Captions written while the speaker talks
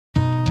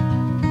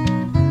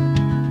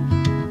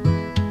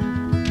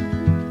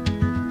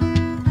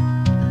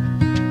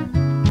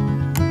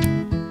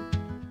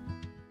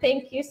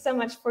Thank you so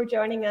much for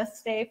joining us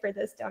today for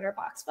this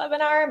Donorbox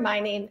webinar. My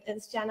name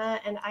is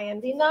Jenna, and I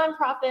am the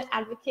nonprofit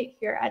advocate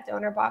here at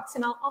Donorbox,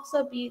 and I'll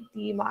also be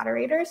the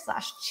moderator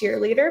 /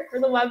 cheerleader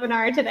for the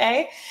webinar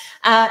today.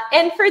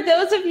 And for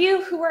those of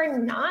you who are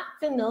not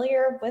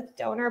familiar with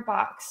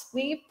Donorbox,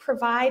 we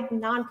provide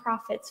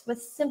nonprofits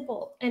with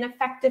simple and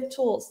effective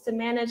tools to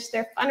manage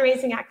their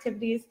fundraising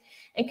activities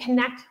and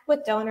connect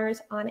with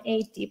donors on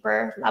a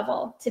deeper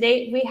level. To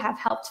date, we have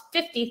helped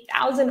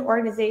 50,000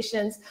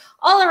 organizations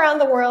all around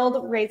the world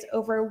raise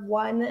over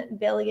 $1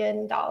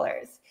 billion.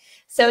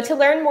 So to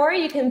learn more,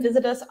 you can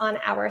visit us on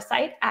our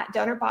site at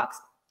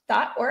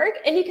donorbox.org,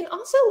 and you can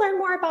also learn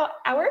more about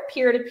our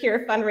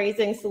peer-to-peer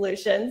fundraising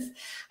solutions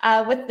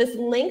with this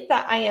link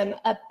that I am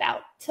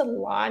about to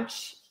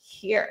launch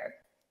here.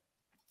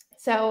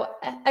 So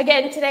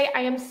again, today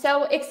I am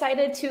so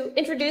excited to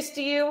introduce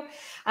to you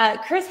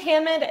Chris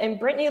Hammond and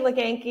Brittany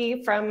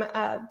LaGanke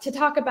to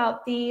talk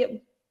about the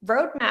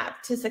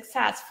roadmap to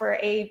success for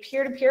a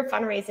peer-to-peer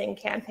fundraising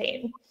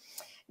campaign.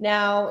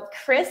 Now,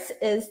 Chris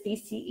is the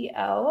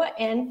CEO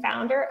and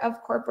founder of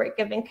Corporate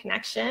Giving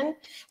Connection,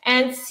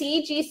 and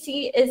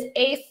CGC is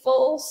a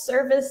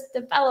full-service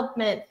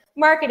development,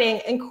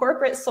 marketing, and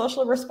corporate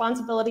social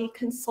responsibility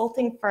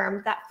consulting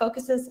firm that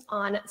focuses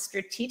on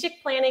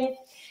strategic planning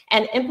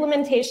and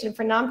implementation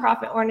for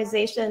nonprofit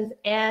organizations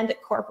and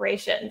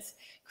corporations.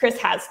 Chris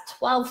has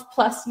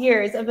 12+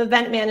 years of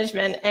event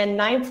management and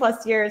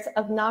 9+ years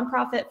of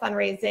nonprofit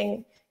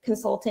fundraising,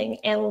 consulting,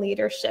 and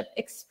leadership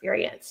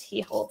experience.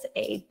 He holds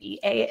a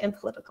BA in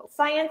political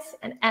science,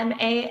 an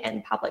MA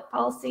in public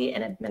policy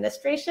and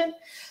administration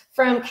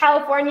from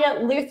California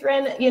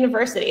Lutheran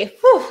University.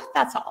 Whew,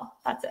 that's all,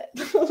 that's it.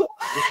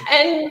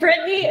 And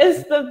Brittany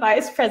is the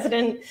Vice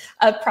President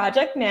of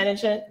Project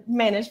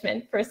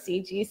Management for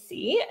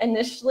CGC,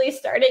 initially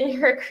starting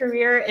her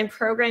career in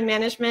program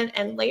management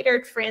and later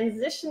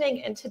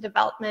transitioning into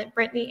development.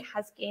 Brittany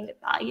has gained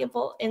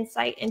valuable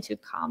insight into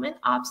common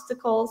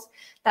obstacles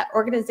that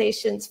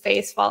organizations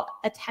face while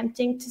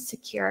attempting to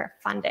secure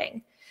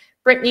funding.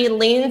 Brittany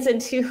leans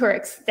into her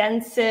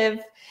extensive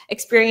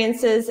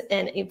experiences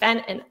in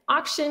event and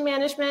auction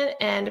management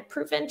and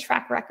proven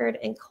track record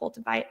in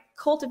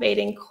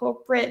cultivating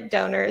corporate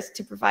donors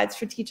to provide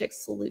strategic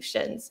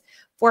solutions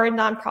for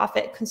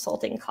nonprofit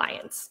consulting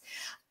clients.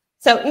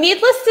 So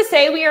needless to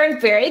say, we are in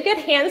very good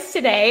hands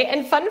today.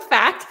 And fun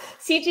fact,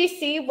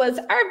 CGC was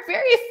our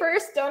very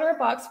first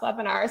Donorbox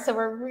webinar. So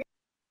we're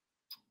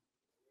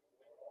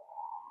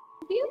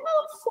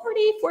about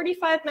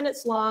 40-45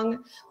 minutes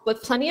long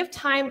with plenty of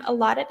time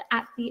allotted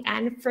at the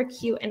end for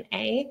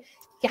Q&A.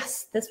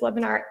 Yes, this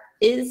webinar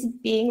is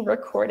being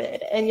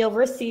recorded, and you'll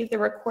receive the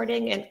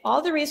recording and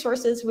all the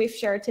resources we've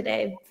shared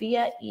today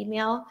via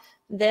email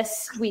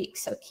this week.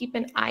 So keep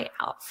an eye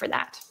out for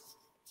that.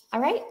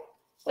 All right,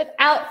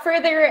 without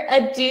further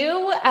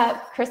ado,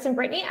 Chris and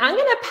Brittany, I'm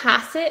going to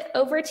pass it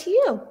over to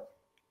you.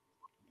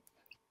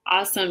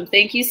 Awesome.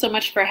 Thank you so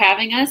much for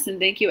having us, and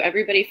thank you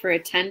everybody for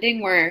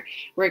attending. We're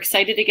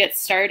excited to get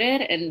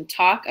started and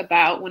talk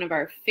about one of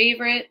our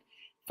favorite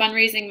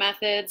fundraising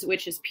methods,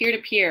 which is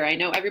peer-to-peer. I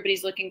know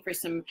everybody's looking for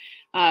some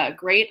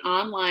great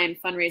online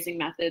fundraising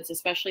methods,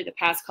 especially the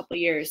past couple of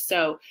years.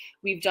 So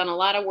we've done a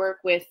lot of work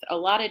with a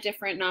lot of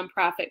different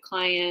nonprofit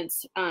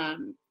clients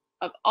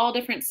of all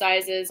different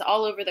sizes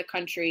all over the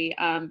country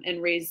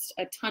and raised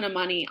a ton of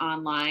money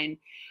online.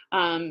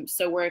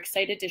 So we're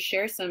excited to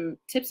share some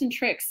tips and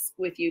tricks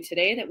with you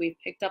today that we've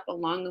picked up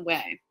along the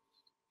way.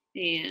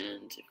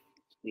 And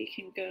we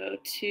can go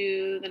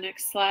to the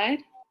next slide.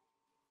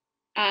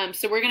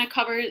 So we're going to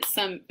cover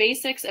some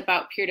basics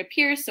about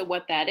peer-to-peer, so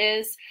what that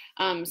is,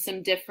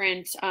 some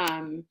different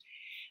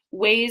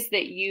ways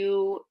that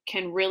you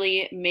can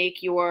really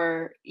make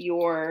your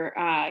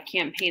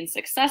campaign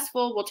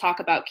successful. We'll talk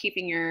about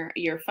keeping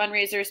your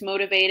fundraisers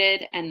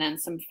motivated, and then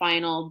some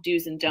final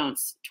do's and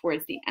don'ts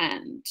towards the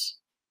end.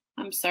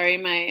 I'm sorry,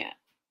 my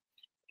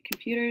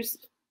computer's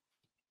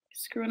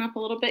screwing up a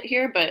little bit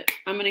here, but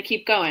I'm going to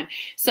keep going.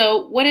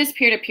 So what is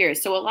peer-to-peer?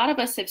 So a lot of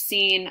us have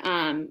seen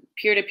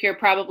peer-to-peer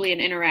probably and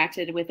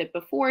interacted with it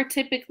before,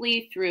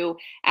 typically through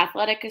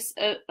athletic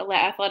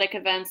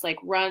events like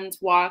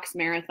runs, walks,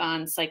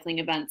 marathons, cycling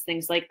events,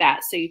 things like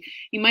that. So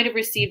you might have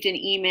received an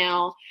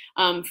email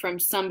from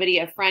somebody,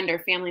 a friend or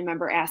family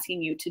member,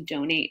 asking you to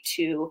donate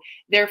to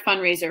their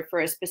fundraiser for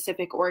a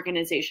specific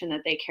organization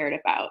that they cared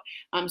about.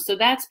 So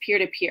that's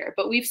peer-to-peer,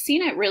 but we've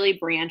seen it really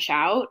branch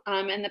out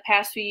in the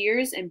past few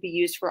years and be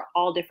used for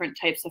all different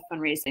types of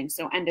fundraising.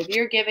 So end of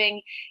year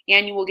giving,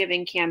 annual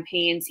giving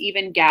campaigns,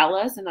 even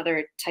galas and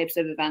other types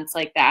of events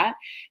like that.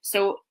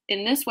 So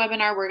in this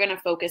webinar, we're going to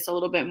focus a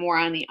little bit more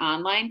on the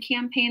online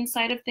campaign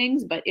side of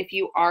things. But if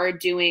you are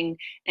doing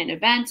an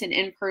event, an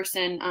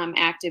in-person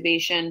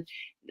activation,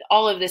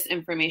 all of this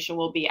information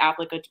will be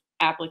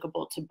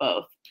applicable to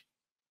both.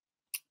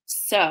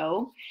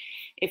 So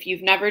if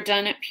you've never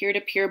done it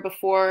peer-to-peer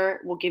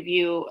before, we'll give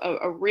you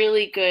a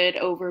really good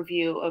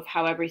overview of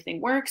how everything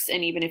works.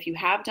 And even if you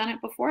have done it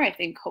before, I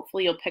think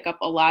hopefully you'll pick up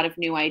a lot of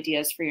new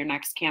ideas for your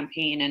next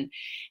campaign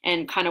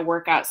and kind of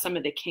work out some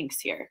of the kinks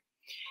here.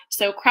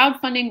 So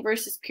crowdfunding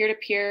versus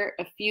peer-to-peer,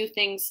 a few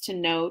things to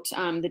note,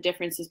 the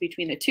differences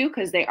between the two,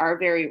 because they are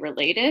very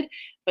related,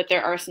 but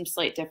there are some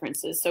slight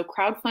differences. So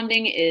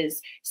crowdfunding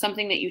is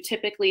something that you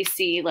typically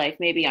see like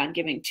maybe on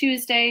Giving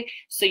Tuesday.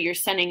 So you're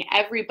sending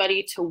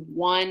everybody to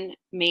one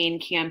main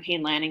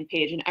campaign landing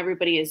page and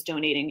everybody is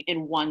donating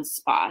in one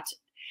spot.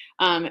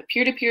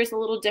 Peer-to-peer is a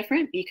little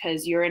different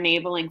because you're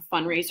enabling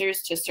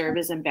fundraisers to serve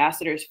as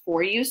ambassadors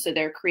for you. So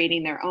they're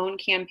creating their own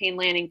campaign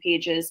landing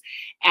pages,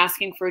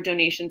 asking for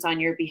donations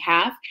on your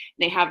behalf.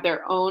 They have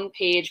their own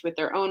page with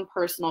their own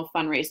personal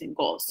fundraising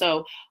goals.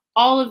 So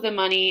all of the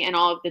money and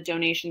all of the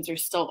donations are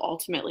still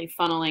ultimately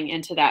funneling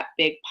into that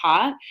big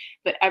pot,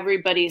 but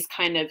everybody's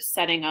kind of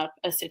setting up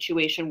a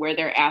situation where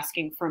they're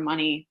asking for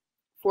money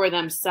for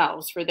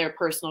themselves, for their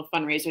personal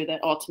fundraiser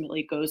that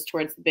ultimately goes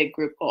towards the big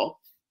group goal.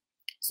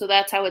 So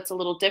that's how it's a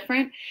little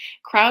different.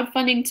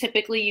 Crowdfunding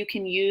typically you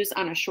can use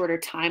on a shorter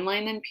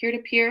timeline than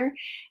peer-to-peer.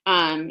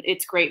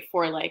 It's great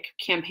for like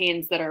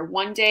campaigns that are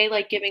one day,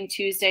 like Giving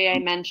Tuesday I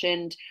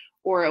mentioned,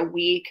 or a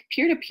week.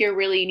 Peer-to-peer,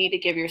 really you need to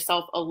give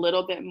yourself a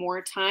little bit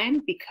more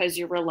time because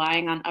you're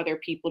relying on other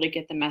people to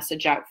get the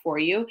message out for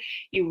you.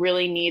 You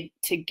really need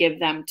to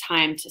give them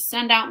time to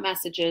send out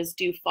messages,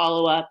 do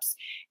follow-ups,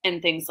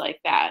 and things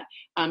like that.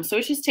 So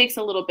it just takes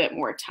a little bit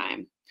more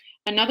time.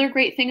 Another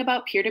great thing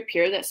about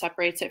peer-to-peer that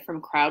separates it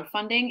from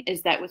crowdfunding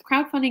is that with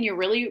crowdfunding, you're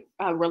really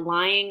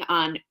relying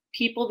on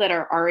people that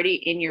are already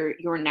in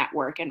your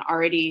network and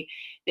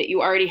that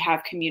you already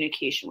have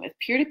communication with.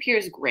 Peer-to-peer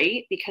is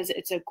great because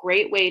it's a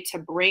great way to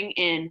bring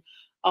in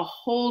a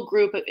whole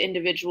group of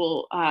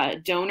individual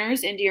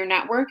donors into your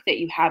network that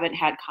you haven't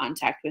had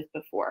contact with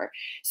before.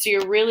 So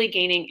you're really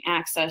gaining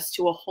access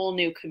to a whole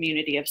new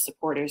community of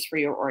supporters for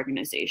your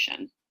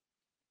organization.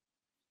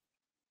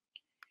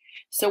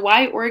 So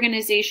why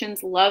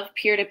organizations love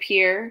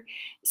peer-to-peer?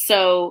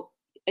 So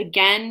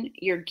again,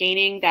 you're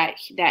gaining that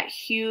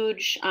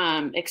huge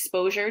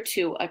exposure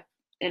to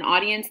an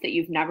audience that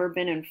you've never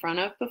been in front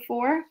of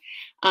before.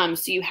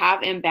 So you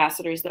have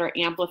ambassadors that are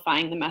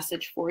amplifying the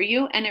message for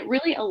you, and it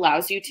really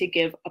allows you to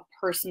give a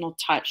personal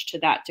touch to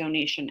that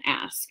donation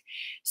ask.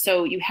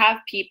 So you have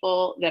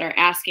people that are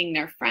asking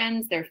their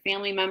friends, their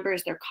family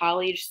members, their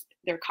colleagues.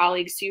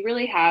 So you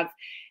really have,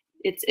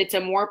 it's a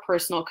more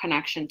personal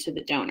connection to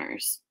the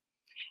donors.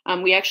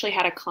 We actually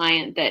had a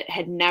client that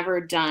had never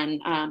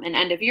done an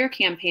end of year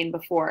campaign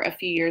before a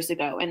few years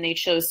ago, and they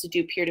chose to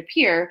do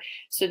peer-to-peer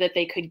so that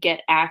they could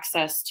get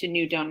access to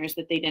new donors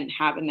that they didn't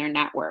have in their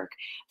network.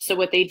 So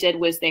what they did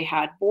was they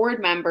had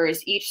board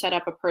members each set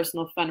up a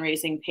personal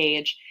fundraising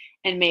page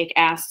and make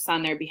asks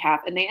on their behalf.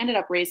 And they ended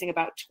up raising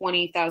about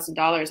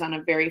 $20,000 on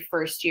a very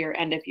first year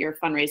end of year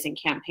fundraising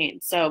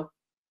campaign. So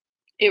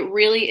it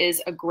really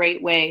is a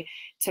great way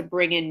to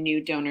bring in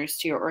new donors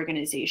to your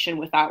organization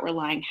without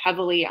relying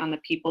heavily on the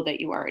people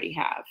that you already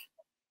have.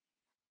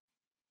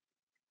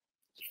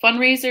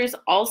 Fundraisers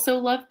also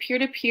love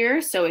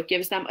peer-to-peer, so it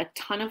gives them a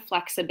ton of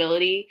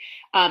flexibility.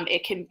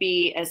 It can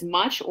be as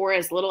much or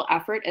as little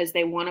effort as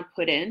they want to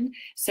put in.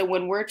 So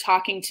when we're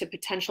talking to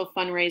potential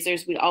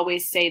fundraisers, we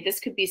always say this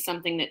could be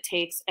something that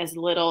takes as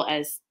little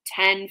as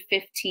 10,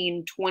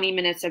 15, 20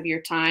 minutes of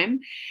your time.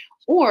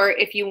 Or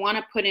if you want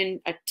to put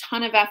in a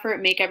ton of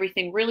effort, make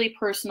everything really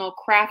personal,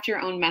 craft your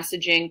own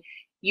messaging,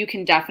 you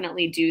can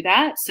definitely do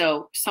that.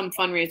 So some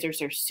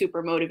fundraisers are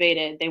super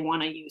motivated. They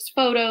want to use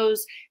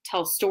photos,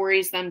 tell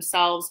stories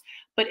themselves.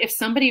 But if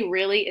somebody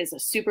really is a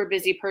super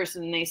busy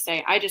person and they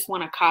say, I just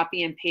want to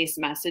copy and paste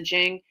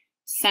messaging,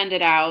 send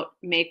it out,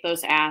 make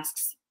those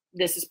asks,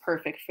 this is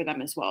perfect for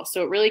them as well.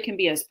 So it really can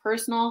be as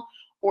personal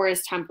or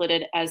as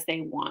templated as they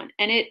want.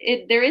 And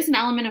there is an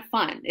element of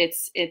fun.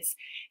 It's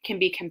can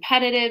be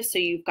competitive. So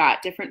you've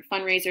got different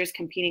fundraisers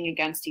competing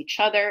against each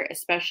other,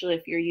 especially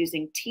if you're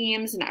using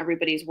teams and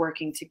everybody's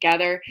working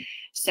together.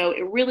 So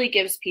it really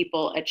gives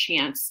people a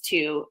chance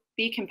to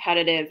be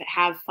competitive,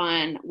 have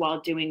fun while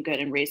doing good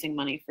and raising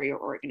money for your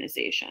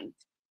organization.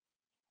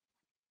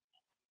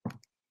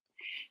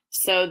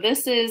 So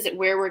this is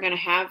where we're going to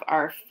have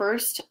our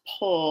first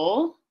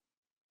poll.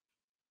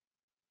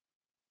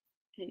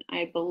 And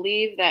I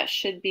believe that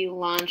should be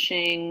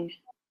launching.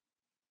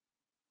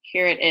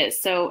 Here it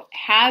is. So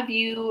have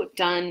you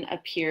done a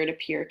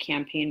peer-to-peer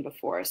campaign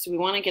before? So we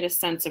want to get a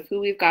sense of who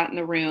we've got in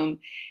the room.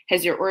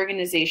 Has your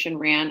organization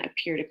ran a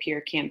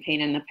peer-to-peer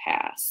campaign in the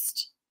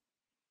past?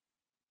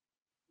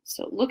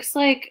 So it looks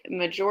like a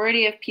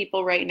majority of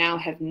people right now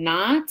have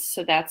not,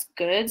 so that's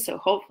good. So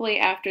hopefully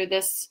after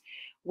this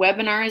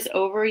webinar is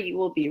over, you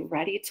will be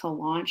ready to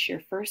launch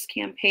your first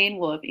campaign.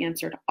 We'll have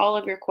answered all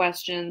of your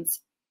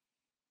questions.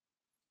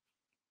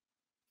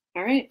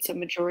 All right, so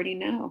majority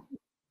no.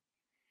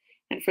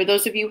 And for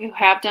those of you who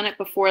have done it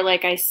before,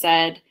 like I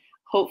said,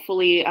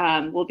 hopefully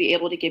we'll be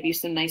able to give you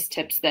some nice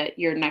tips that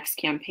your next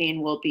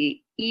campaign will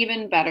be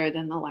even better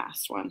than the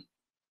last one.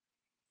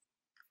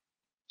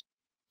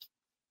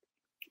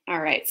 All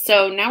right,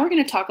 so now we're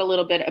going to talk a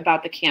little bit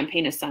about the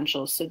campaign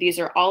essentials. So these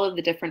are all of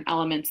the different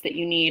elements that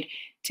you need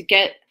to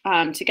get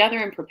together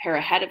and prepare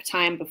ahead of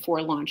time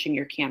before launching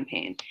your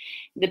campaign.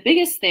 The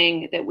biggest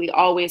thing that we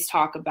always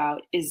talk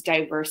about is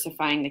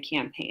diversifying the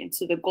campaign.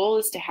 So the goal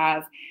is to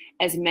have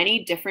as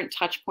many different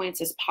touch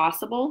points as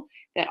possible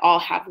that all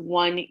have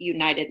one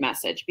united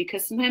message,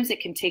 because sometimes it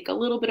can take a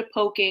little bit of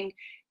poking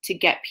to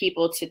get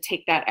people to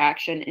take that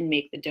action and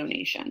make the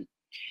donation.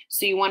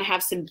 So you want to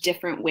have some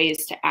different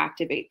ways to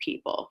activate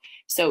people.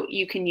 So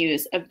you can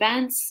use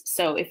events.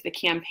 So if the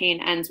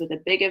campaign ends with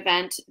a big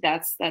event,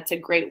 that's a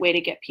great way to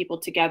get people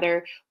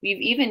together.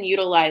 We've even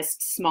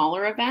utilized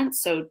smaller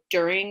events. So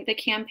during the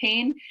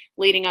campaign,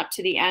 leading up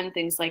to the end,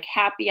 things like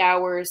happy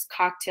hours,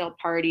 cocktail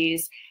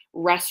parties,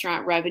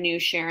 restaurant revenue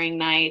sharing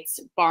nights,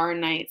 bar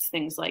nights,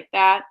 things like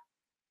that.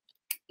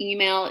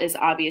 Email is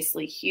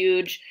obviously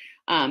huge.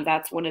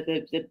 That's one of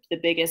the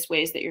biggest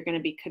ways that you're going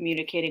to be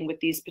communicating with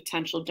these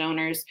potential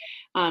donors.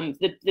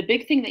 The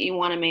big thing that you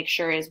want to make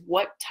sure is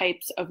what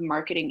types of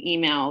marketing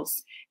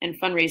emails and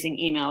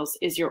fundraising emails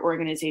is your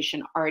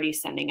organization already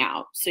sending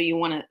out. So you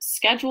want to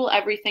schedule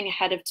everything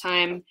ahead of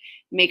time,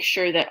 make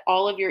sure that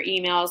all of your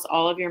emails,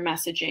 all of your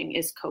messaging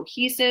is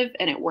cohesive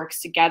and it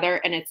works together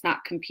and it's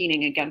not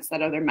competing against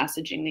that other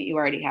messaging that you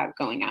already have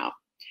going out.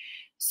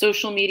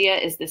 Social media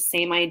is the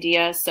same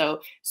idea.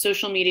 So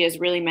social media is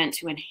really meant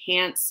to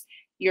enhance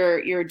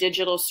your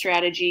digital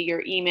strategy,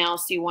 your email.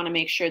 So you want to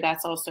make sure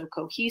that's also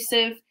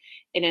cohesive.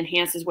 It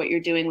enhances what you're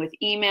doing with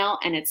email,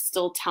 and it's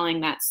still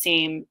telling that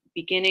same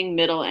beginning,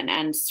 middle, and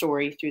end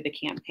story through the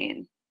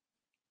campaign.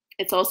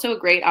 It's also a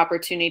great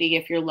opportunity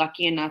if you're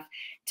lucky enough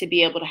to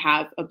be able to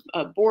have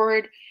a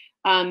board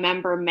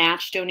member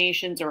match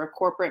donations or a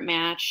corporate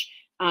match.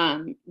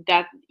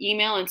 That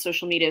email and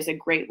social media is a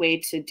great way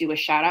to do a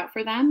shout out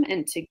for them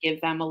and to give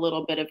them a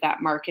little bit of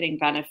that marketing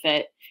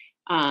benefit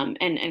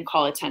and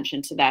call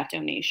attention to that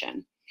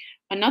donation.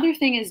 Another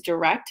thing is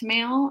direct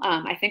mail.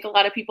 I think a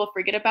lot of people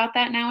forget about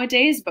that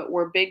nowadays, but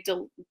we're big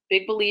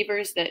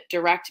believers that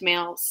direct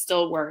mail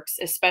still works,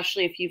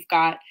 especially if you've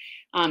got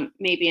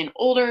maybe an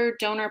older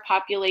donor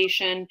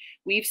population.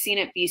 We've seen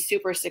it be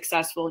super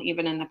successful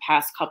even in the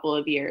past couple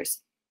of years.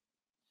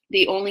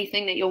 The only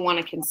thing that you'll want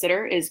to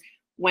consider is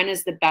when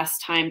is the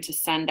best time to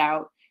send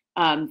out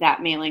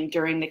that mailing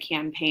during the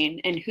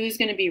campaign, and who's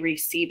going to be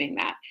receiving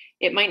that.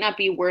 It might not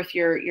be worth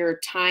your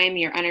time,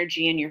 your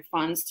energy, and your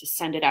funds to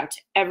send it out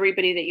to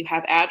everybody that you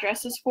have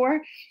addresses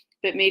for,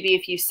 but maybe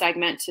if you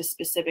segment to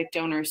specific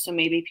donors, so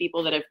maybe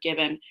people that have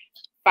given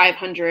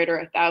 $500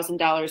 or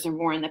 $1,000 or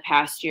more in the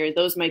past year,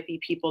 those might be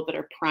people that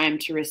are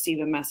primed to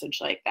receive a message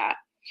like that.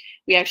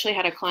 We actually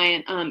had a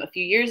client a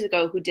few years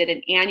ago who did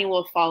an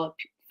annual fall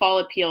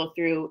appeal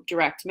through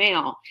direct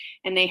mail,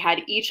 and they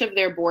had each of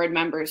their board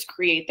members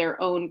create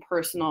their own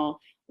personal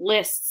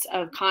lists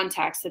of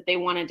contacts that they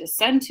wanted to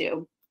send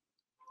to.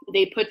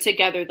 They put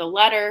together the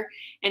letter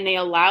and they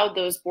allowed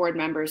those board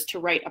members to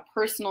write a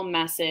personal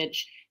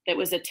message that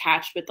was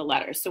attached with the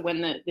letter. So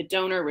when the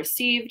donor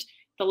received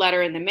the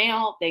letter in the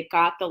mail, they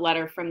got the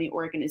letter from the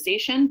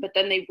organization, but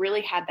then they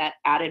really had that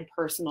added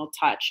personal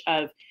touch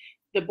of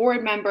the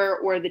board member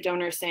or the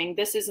donor saying,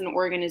 this is an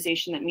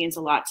organization that means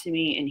a lot to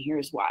me and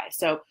here's why.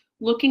 So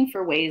looking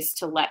for ways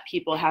to let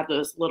people have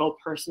those little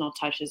personal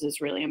touches is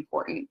really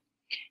important.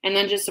 And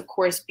then just, of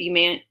course,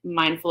 be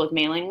mindful of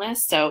mailing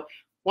lists. So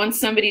once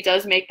somebody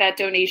does make that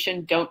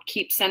donation, don't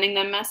keep sending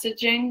them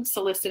messaging,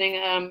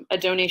 soliciting a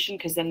donation,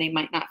 because then they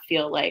might not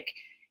feel like,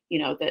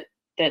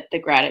 that the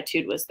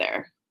gratitude was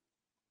there.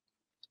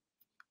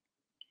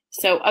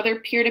 So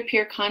other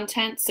peer-to-peer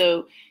content.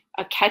 So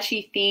a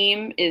catchy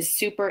theme is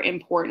super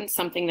important,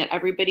 something that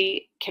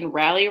everybody can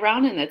rally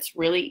around and that's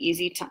really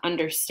easy to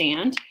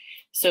understand.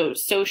 So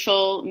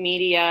social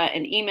media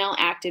and email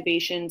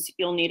activations,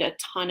 you'll need a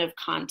ton of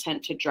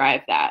content to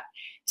drive that.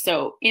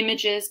 So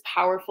images,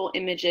 powerful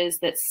images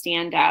that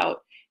stand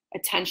out.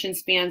 Attention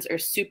spans are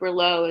super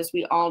low, as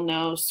we all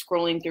know,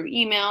 scrolling through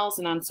emails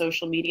and on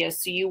social media.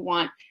 So you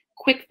want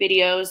quick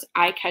videos,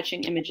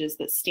 eye-catching images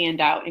that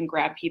stand out and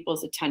grab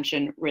people's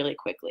attention really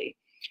quickly.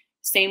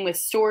 Same with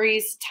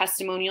stories,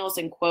 testimonials,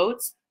 and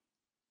quotes.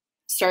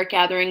 Start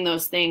gathering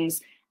those things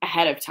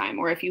ahead of time.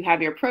 Or if you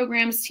have your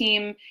programs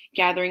team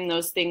gathering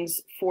those things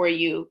for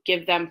you,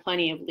 give them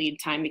plenty of lead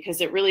time,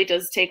 because it really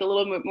does take a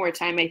little bit more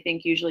time, I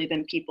think, usually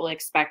than people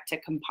expect to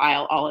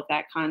compile all of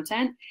that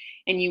content.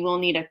 And you will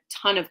need a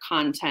ton of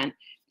content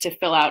to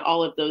fill out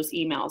all of those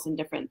emails and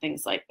different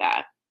things like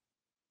that.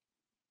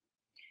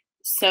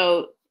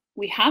 So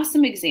we have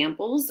some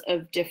examples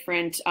of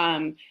different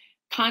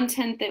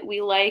content that we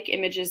like,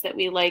 images that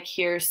we like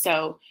here.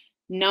 So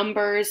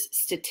numbers,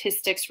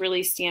 statistics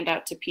really stand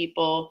out to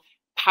people.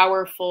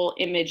 Powerful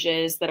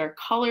images that are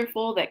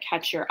colorful, that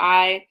catch your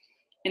eye.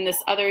 In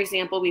this other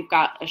example, we've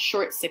got a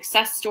short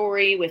success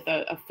story with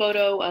a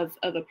photo of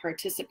a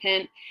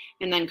participant,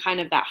 and then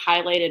kind of that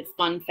highlighted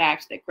fun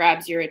fact that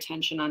grabs your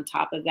attention on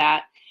top of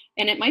that.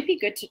 And it might be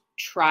good to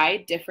try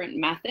different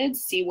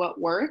methods, see what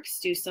works,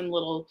 do some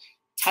little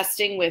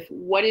testing with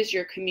what is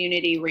your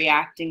community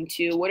reacting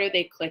to, what are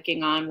they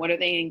clicking on, what are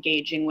they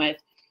engaging with.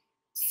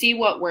 See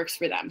what works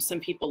for them. Some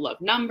people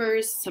love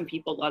numbers, some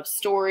people love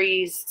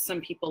stories,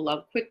 some people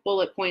love quick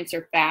bullet points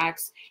or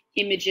facts,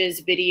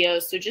 images,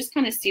 videos. So just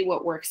kind of see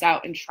what works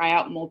out and try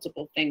out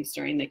multiple things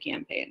during the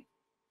campaign.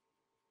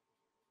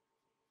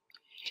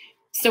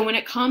 So when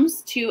it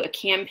comes to a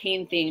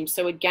campaign theme,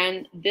 so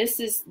again, this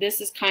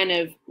is kind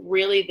of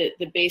really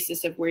the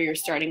basis of where you're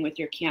starting with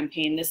your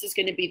campaign. This is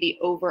going to be the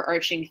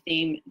overarching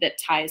theme that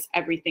ties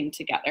everything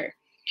together.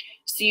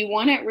 So you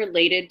want it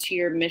related to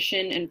your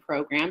mission and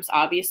programs,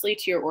 obviously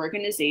to your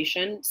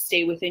organization,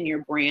 stay within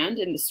your brand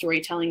and the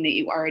storytelling that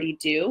you already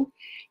do.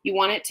 You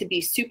want it to be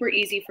super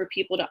easy for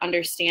people to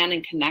understand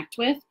and connect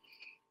with.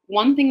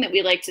 One thing that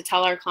we like to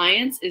tell our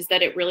clients is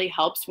that it really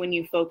helps when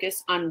you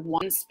focus on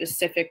one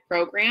specific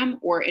program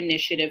or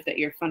initiative that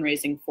you're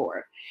fundraising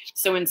for.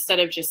 So instead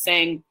of just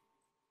saying,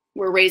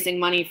 we're raising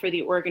money for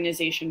the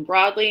organization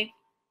broadly,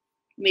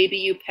 maybe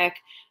you pick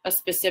a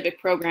specific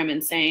program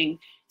and say,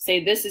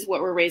 this is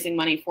what we're raising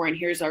money for, and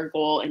here's our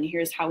goal, and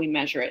here's how we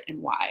measure it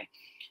and why.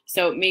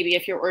 So maybe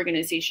if your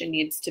organization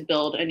needs to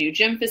build a new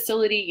gym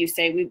facility, you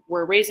say,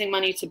 we're raising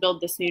money to build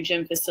this new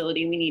gym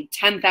facility. We need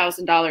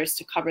 $10,000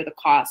 to cover the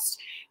cost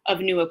of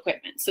new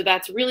equipment. So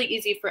that's really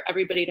easy for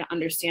everybody to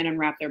understand and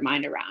wrap their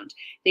mind around.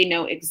 They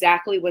know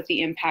exactly what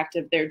the impact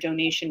of their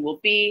donation will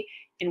be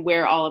and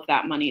where all of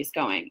that money is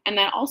going. And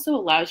that also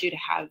allows you to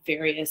have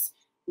various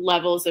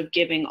levels of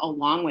giving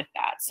along with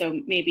that.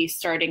 So maybe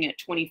starting at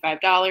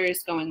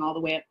 $25, going all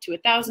the way up to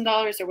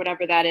 $1,000 or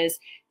whatever that is,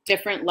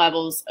 different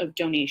levels of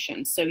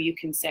donations. So you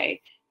can say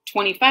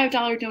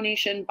 $25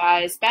 donation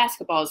buys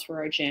basketballs for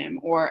our gym,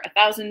 or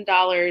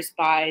 $1,000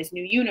 buys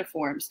new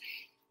uniforms.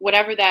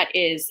 Whatever that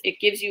is, it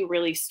gives you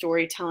really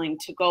storytelling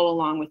to go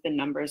along with the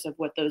numbers of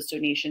what those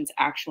donations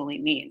actually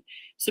mean.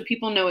 So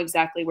people know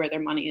exactly where their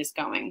money is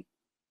going.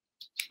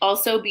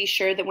 Also, be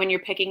sure that when you're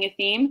picking a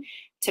theme,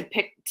 to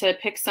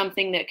pick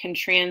something that can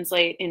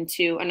translate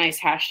into a nice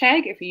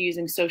hashtag if you're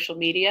using social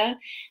media.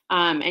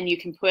 And you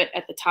can put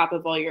at the top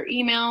of all your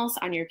emails,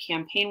 on your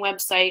campaign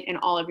website, and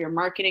all of your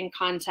marketing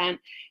content.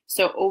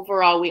 So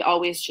overall, we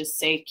always just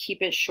say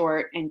keep it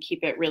short and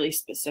keep it really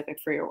specific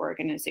for your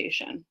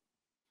organization.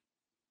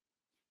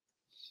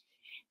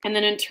 And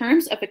then in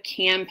terms of a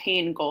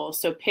campaign goal,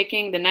 so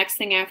picking the next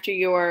thing after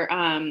your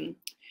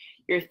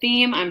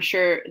theme, I'm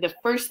sure the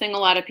first thing a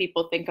lot of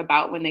people think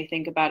about when they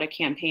think about a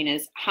campaign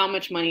is how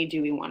much money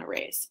do we want to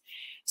raise?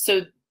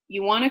 So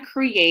you want to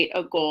create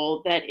a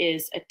goal that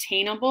is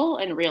attainable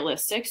and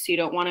realistic. So you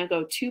don't want to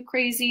go too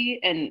crazy,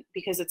 and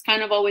because it's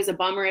kind of always a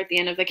bummer at the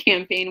end of the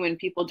campaign when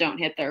people don't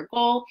hit their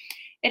goal.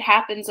 It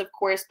happens, of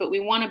course, but we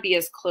want to be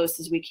as close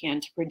as we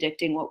can to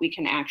predicting what we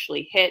can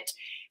actually hit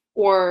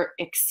or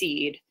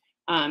exceed.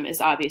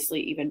 Is obviously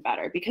even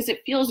better, because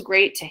it feels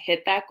great to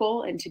hit that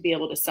goal and to be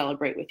able to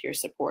celebrate with your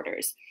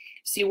supporters.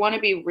 So you want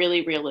to be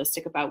really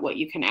realistic about what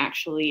you can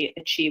actually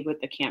achieve with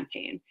the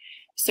campaign.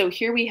 So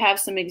here we have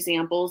some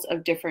examples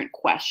of different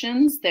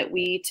questions that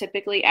we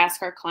typically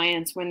ask our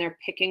clients when they're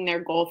picking their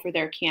goal for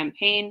their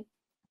campaign.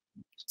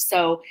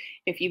 So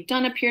if you've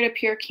done a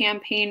peer-to-peer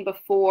campaign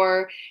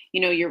before,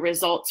 your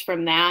results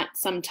from that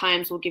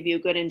sometimes will give you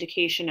a good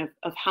indication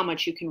of how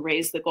much you can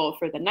raise the goal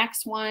for the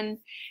next one.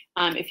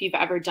 If you've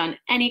ever done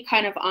any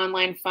kind of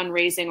online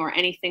fundraising or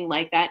anything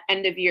like that,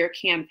 end of year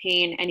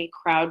campaign, any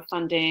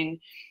crowdfunding,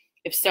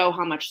 if so,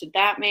 how much did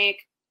that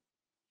make?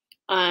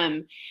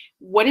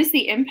 What is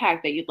the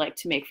impact that you'd like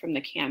to make from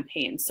the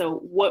campaign? So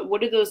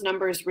what do those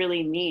numbers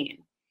really mean?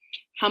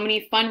 How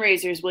many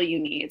fundraisers will you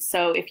need?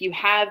 So if you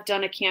have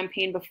done a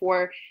campaign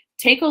before,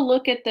 take a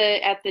look at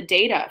the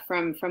data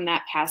from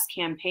that past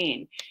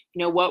campaign.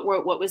 What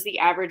was the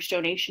average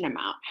donation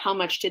amount? How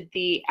much did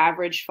the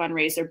average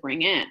fundraiser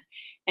bring in?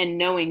 And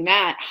knowing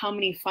that, how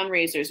many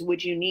fundraisers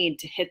would you need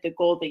to hit the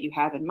goal that you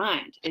have in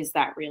mind? Is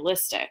that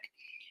realistic?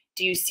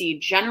 Do you see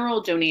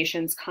general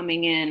donations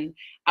coming in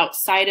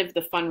outside of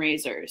the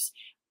fundraisers?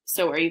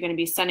 So are you going to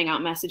be sending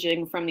out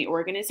messaging from the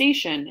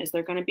organization? Is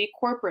there going to be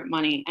corporate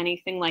money,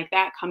 anything like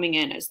that coming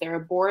in? Is there a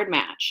board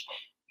match?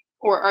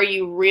 Or are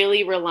you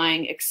really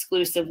relying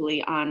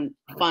exclusively on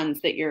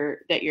funds that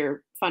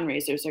your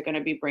fundraisers are going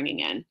to be bringing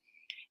in?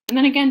 And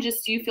then again,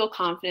 just do you feel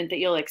confident that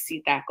you'll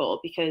exceed that goal?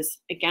 Because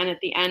again, at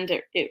the end,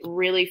 it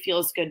really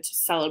feels good to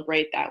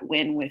celebrate that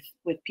win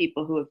with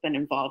people who have been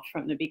involved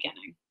from the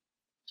beginning.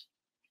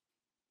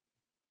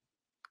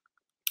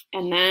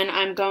 And then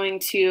I'm going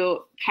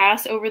to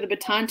pass over the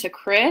baton to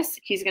Chris.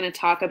 He's going to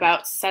talk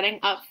about setting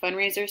up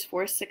fundraisers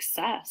for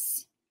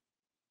success.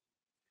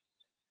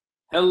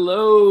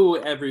 Hello,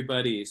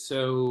 everybody.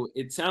 So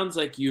it sounds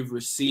like you've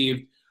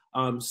received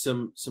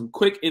some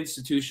quick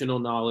institutional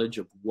knowledge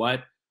of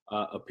what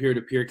a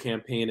peer-to-peer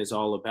campaign is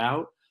all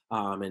about,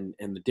 and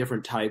the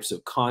different types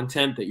of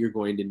content that you're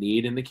going to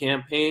need in the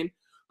campaign.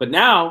 But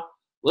now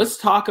let's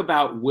talk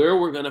about where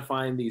we're going to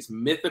find these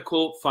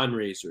mythical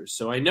fundraisers.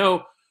 So I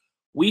know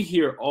we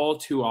hear all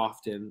too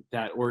often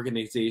that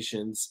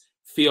organizations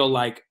feel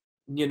like,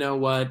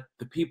 the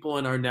people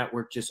in our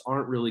network just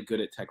aren't really good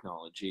at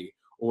technology,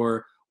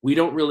 or we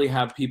don't really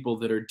have people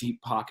that are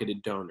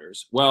deep-pocketed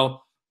donors.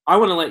 Well, I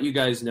want to let you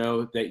guys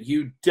know that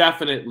you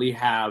definitely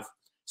have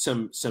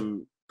some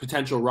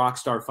potential rock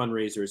star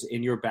fundraisers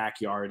in your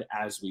backyard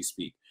as we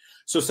speak.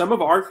 So some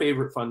of our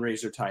favorite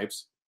fundraiser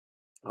types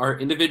are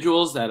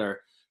individuals that are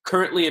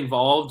currently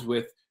involved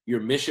with your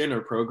mission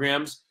or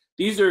programs.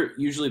 These are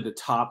usually the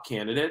top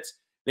candidates.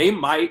 They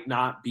might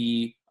not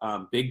be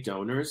big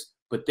donors,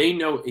 but they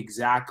know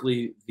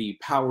exactly the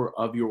power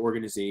of your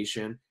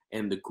organization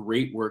and the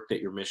great work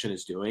that your mission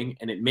is doing,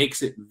 and it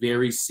makes it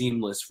very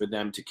seamless for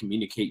them to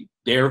communicate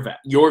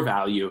your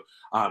value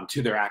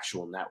to their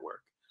actual network.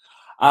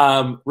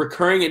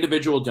 Recurring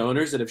individual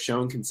donors that have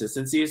shown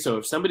consistency. So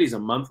if somebody's a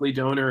monthly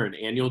donor, an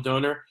annual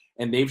donor,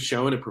 and they've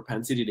shown a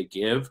propensity to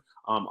give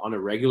on a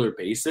regular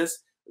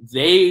basis,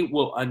 they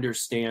will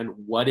understand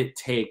what it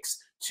takes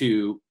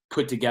to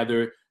put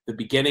together the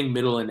beginning,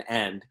 middle, and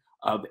end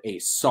of a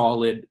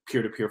solid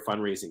peer-to-peer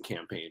fundraising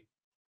campaign.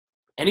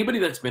 Anybody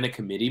that's been a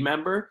committee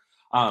member,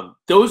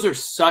 those are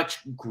such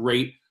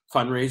great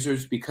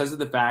fundraisers because of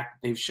the fact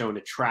that they've shown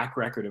a track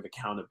record of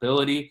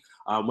accountability.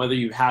 Whether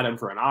you've had them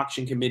for an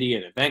auction committee,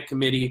 an event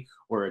committee,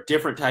 or a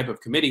different type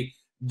of committee,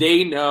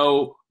 they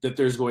know that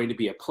there's going to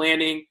be a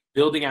planning,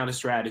 building out a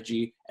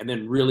strategy, and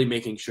then really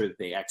making sure that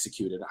they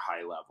execute at a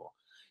high level.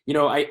 You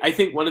know, I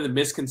think one of the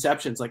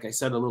misconceptions, like I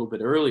said a little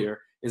bit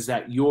earlier, is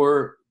that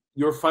your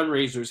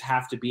fundraisers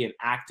have to be an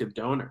active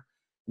donor.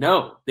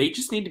 No, they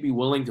just need to be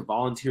willing to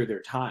volunteer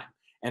their time.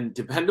 And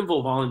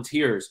dependable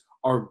volunteers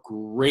are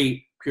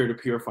great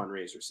peer-to-peer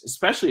fundraisers,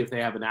 especially if they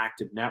have an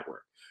active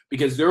network,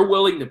 because they're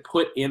willing to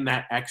put in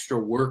that extra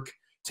work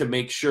to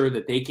make sure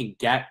that they can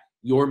get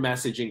your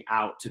messaging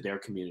out to their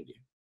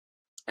community.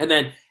 And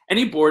then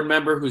any board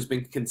member who's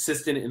been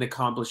consistent in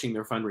accomplishing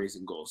their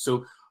fundraising goals.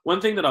 So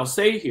one thing that I'll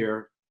say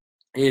here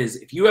is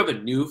if you have a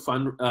new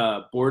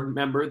board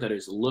member that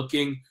is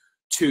looking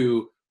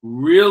to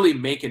really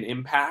make an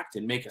impact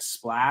and make a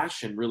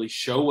splash and really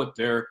show what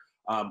they're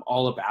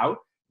all about,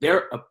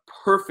 they're a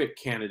perfect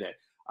candidate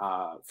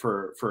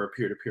for a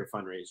peer-to-peer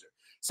fundraiser.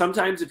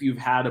 Sometimes if you've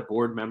had a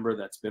board member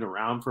that's been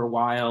around for a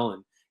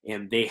while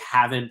and they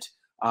haven't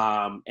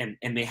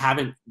they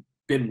haven't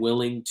been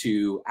willing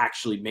to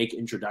actually make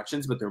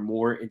introductions, but they're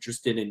more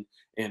interested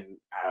in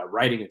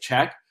writing a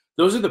check,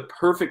 those are the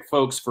perfect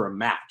folks for a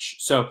match.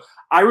 So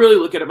I really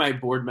look at my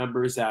board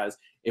members as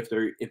if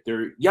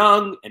they're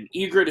young and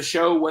eager to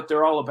show what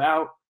they're all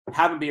about,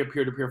 have them be a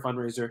peer-to-peer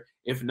fundraiser.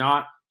 If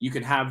not, you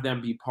can have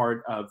them be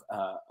part of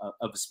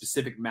a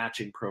specific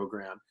matching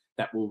program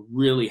that will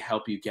really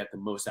help you get the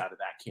most out of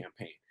that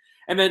campaign.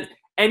 And then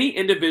any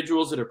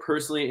individuals that are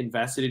personally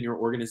invested in your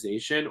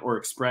organization or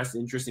expressed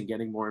interest in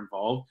getting more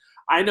involved.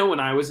 I know when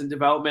I was in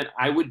development,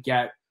 I would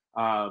get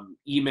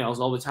emails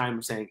all the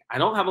time saying, I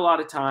don't have a lot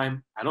of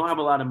time, I don't have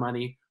a lot of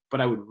money,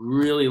 but I would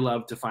really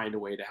love to find a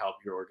way to help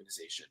your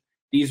organization.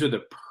 These are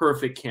the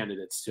perfect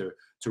candidates to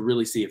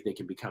really see if they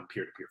can become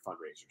peer-to-peer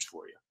fundraisers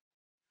for you.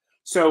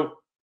 So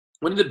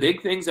one of the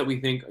big things that we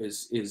think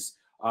is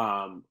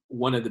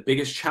one of the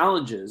biggest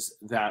challenges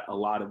that a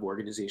lot of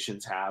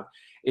organizations have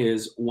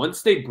is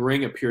once they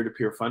bring a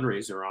peer-to-peer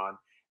fundraiser on,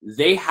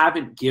 they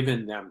haven't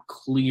given them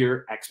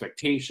clear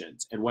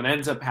expectations. And what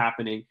ends up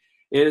happening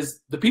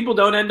is the people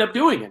don't end up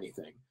doing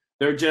anything.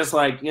 They're just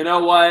like, you know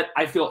what,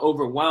 I feel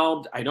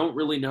overwhelmed. I don't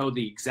really know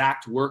the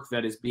exact work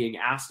that is being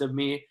asked of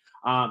me.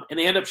 And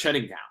they end up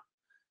shutting down.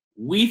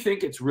 We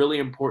think it's really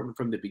important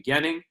from the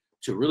beginning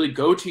to really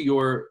go to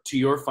your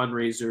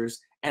fundraisers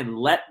and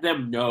let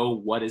them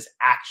know what is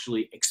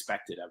actually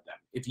expected of them.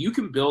 If you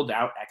can build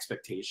out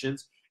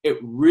expectations, it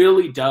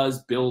really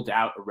does build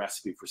out a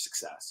recipe for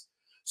success.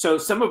 So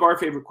some of our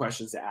favorite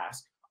questions to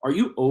ask: are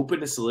you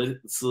open to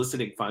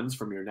soliciting funds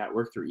from your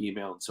network through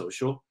email and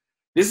social?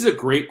 This is a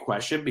great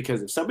question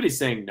because if somebody's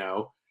saying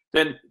no,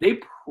 then they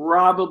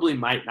probably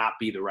might not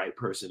be the right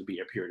person to be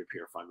a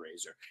peer-to-peer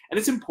fundraiser. And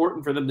it's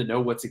important for them to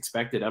know what's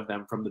expected of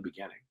them from the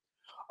beginning.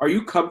 Are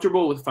you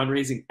comfortable with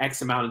fundraising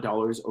X amount of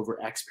dollars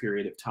over X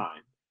period of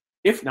time?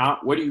 If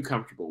not, what are you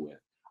comfortable with?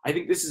 I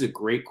think this is a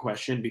great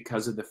question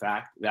because of the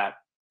fact that,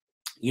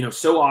 you know,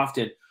 so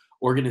often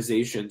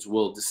organizations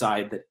will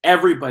decide that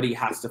everybody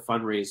has to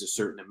fundraise a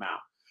certain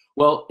amount.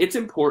 Well, it's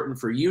important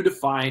for you to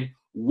find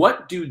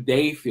what do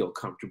they feel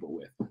comfortable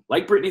with.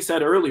 Like Brittany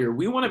said earlier,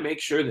 we want to make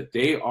sure that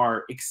they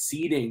are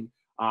exceeding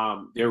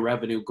their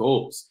revenue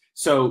goals.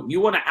 So you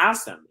want to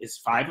ask them, is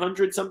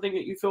 500 something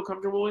that you feel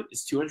comfortable with?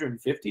 Is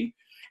 250?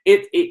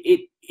 It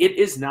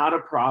is not a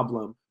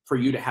problem for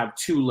you to have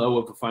too low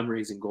of a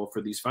fundraising goal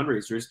for these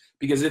fundraisers,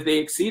 because if they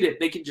exceed it,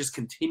 they can just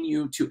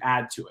continue to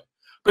add to it.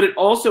 But it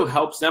also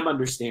helps them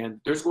understand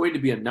there's going to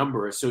be a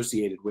number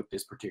associated with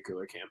this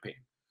particular campaign.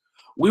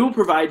 We will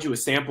provide you a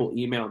sample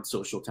email and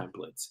social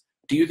templates.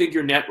 Do you think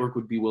your network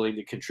would be willing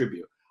to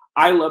contribute?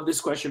 I love this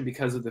question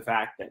because of the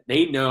fact that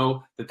they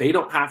know that they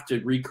don't have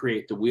to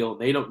recreate the wheel.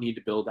 They don't need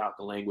to build out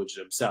the language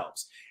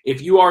themselves.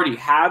 If you already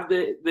have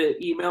the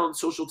email and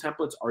social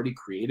templates already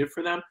created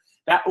for them,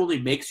 that only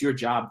makes your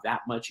job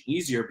that much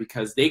easier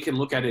because they can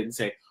look at it and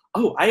say,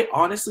 oh, I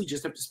honestly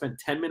just have to spend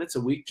 10 minutes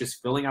a week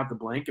just filling out the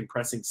blank and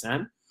pressing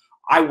send.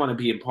 I want to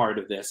be a part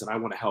of this and I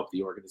want to help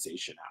the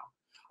organization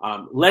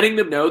out. Letting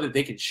them know that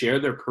they can share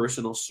their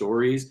personal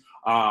stories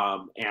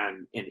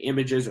and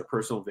images or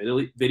personal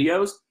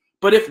videos.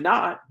 But if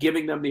not,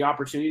 giving them the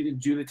opportunity to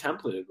do the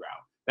templated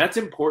route. That's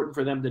important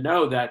for them to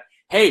know that,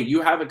 hey,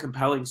 you have a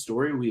compelling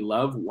story. We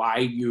love why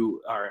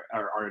you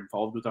are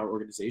involved with our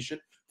organization.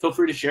 Feel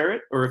free to share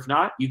it. Or if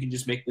not, you can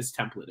just make this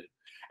templated.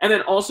 And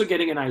then also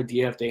getting an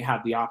idea if they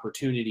have the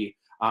opportunity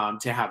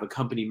to have a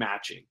company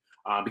matching.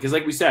 Because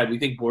like we said, we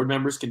think board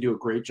members can do a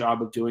great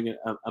job of doing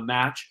a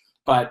match,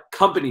 but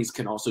companies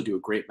can also do a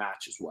great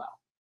match as well.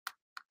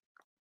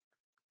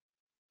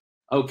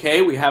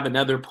 Okay, we have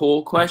another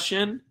poll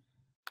question.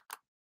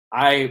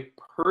 I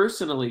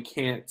personally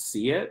can't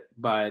see it,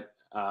 but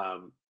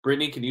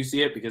Brittany, can you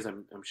see it because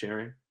I'm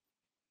sharing?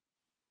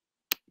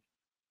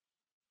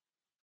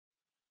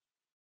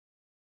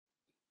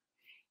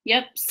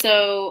 Yep,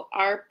 so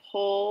our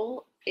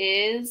poll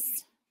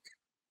is,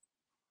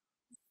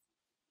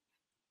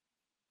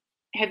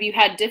 have you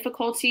had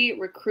difficulty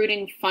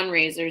recruiting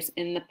fundraisers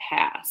in the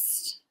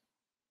past?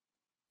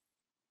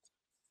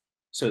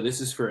 So this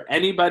is for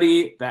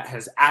anybody that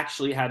has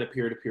actually had a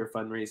peer-to-peer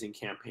fundraising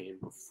campaign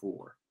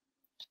before.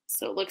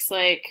 So it looks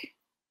like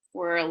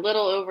we're a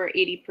little over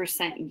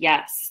 80%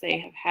 yes, they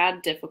have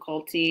had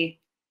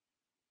difficulty.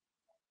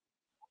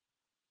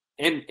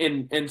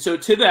 And so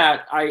to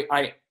that,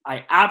 I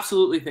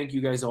absolutely think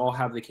you guys all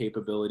have the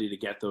capability to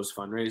get those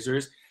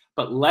fundraisers,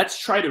 but let's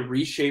try to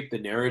reshape the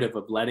narrative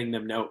of letting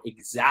them know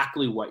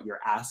exactly what you're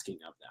asking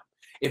of them.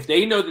 If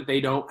they know that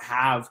they don't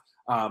have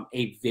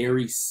a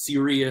very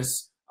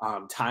serious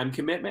time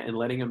commitment and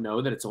letting them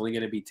know that it's only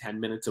going to be 10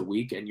 minutes a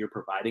week and you're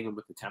providing them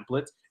with the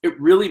templates, it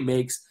really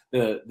makes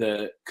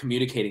the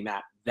communicating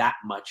that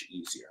much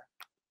easier.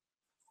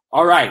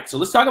 All right, so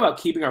let's talk about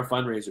keeping our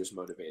fundraisers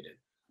motivated.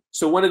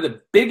 So one of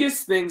the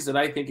biggest things that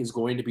I think is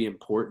going to be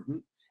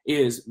important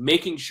is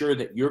making sure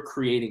that you're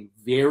creating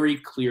very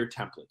clear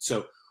templates.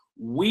 So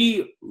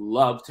we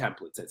love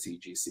templates at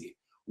CGC.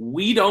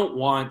 We don't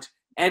want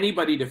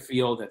anybody to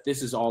feel that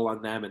this is all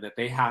on them and that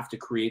they have to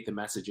create the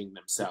messaging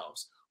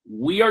themselves.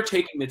 We are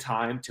taking the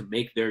time to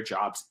make their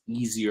jobs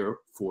easier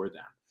for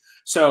them.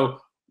 So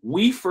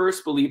we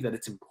first believe that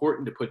it's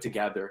important to put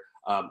together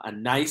a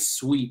nice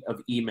suite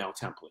of email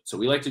templates. So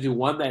we like to do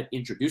one that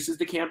introduces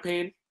the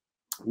campaign,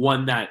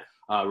 one that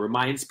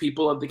reminds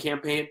people of the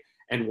campaign,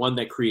 and one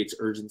that creates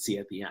urgency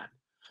at the end.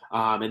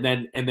 And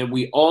then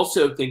we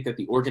also think that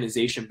the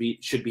organization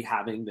should be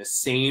having the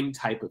same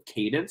type of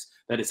cadence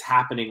that is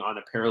happening on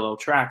a parallel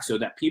track so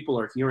that people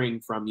are hearing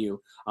from you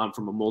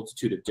from a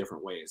multitude of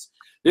different ways.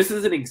 This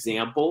is an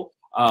example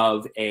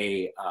of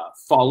a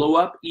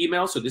follow-up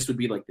email. So this would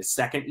be like the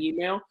second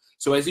email.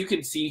 So as you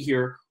can see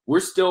here, we're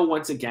still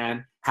once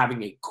again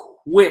having a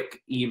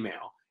quick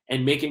email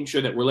and making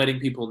sure that we're letting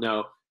people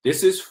know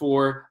this is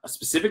for a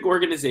specific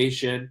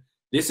organization.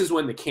 This is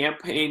when the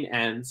campaign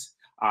ends.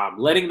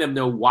 Letting them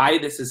know why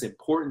this is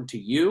important to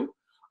you,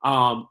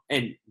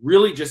 and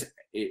really just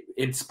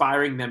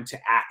inspiring them to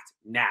act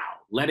now,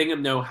 letting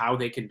them know how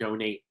they can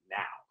donate now.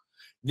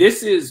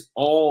 This is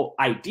all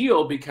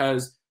ideal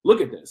because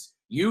look at this.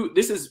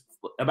 This is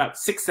about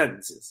 6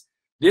 sentences.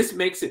 This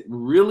makes it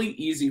really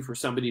easy for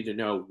somebody to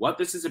know what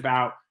this is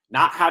about,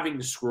 not having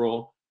to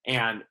scroll.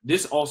 And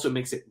this also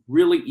makes it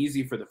really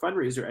easy for the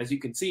fundraiser. As you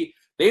can see,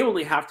 they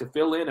only have to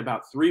fill in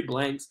about 3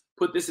 blanks,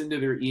 put this into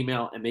their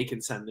email, and they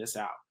can send this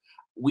out.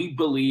 We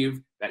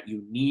believe that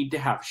you need to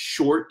have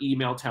short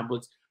email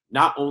templates,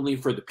 not only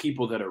for the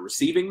people that are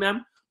receiving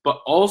them,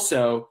 but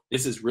also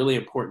this is really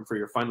important for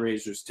your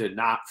fundraisers to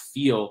not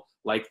feel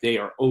like they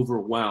are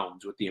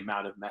overwhelmed with the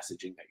amount of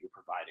messaging that you're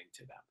providing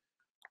to them.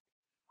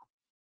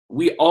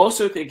 We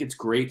also think it's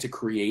great to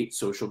create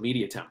social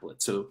media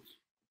templates. So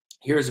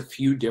here's a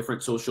few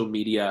different social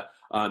media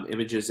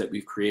images that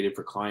we've created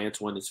for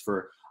clients. One is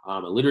for a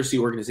literacy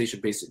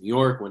organization based in New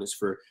York. One is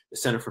for the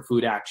Center for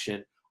Food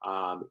Action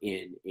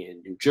in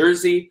New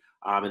Jersey,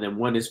 and then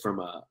one is from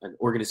an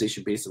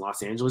organization based in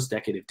Los Angeles,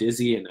 Decade of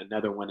Dizzy, and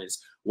another one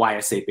is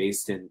YSA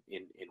based in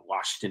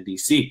Washington,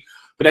 D.C.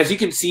 But as you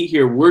can see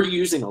here, we're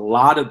using a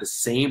lot of the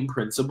same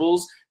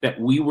principles that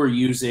we were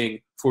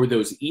using for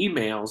those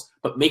emails,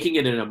 but making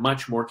it in a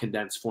much more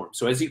condensed form.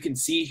 So as you can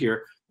see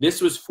here, this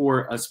was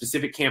for a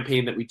specific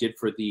campaign that we did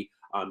for the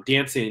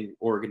dancing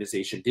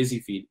organization, Dizzy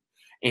Feed,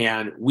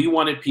 and we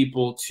wanted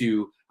people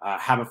to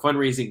have a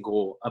fundraising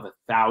goal of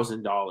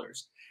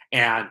 $1,000.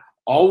 And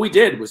all we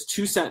did was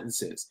 2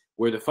 sentences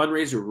where the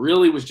fundraiser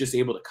really was just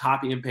able to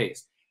copy and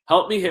paste.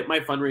 Help me hit my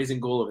fundraising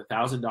goal of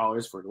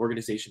 $1,000 for an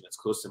organization that's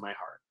close to my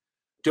heart.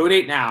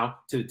 Donate now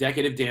to the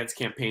Decade of Dance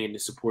campaign to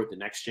support the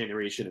next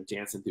generation of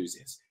dance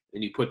enthusiasts.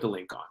 And you put the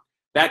link on.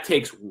 That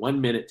takes 1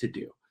 minute to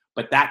do,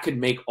 but that could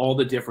make all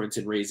the difference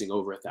in raising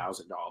over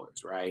 $1,000,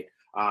 right?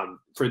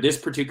 For this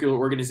particular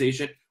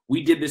organization,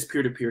 we did this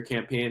peer-to-peer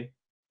campaign.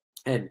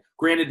 And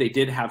granted, they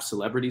did have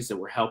celebrities that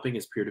were helping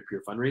as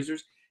peer-to-peer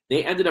fundraisers.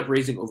 They ended up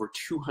raising over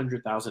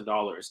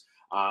 $200,000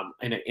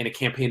 in a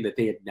campaign that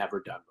they had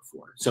never done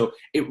before. So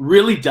it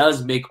really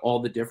does make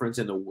all the difference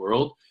in the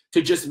world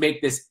to just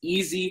make this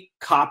easy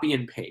copy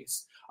and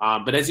paste.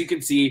 But as you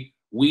can see,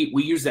 we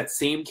use that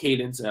same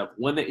cadence of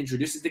one that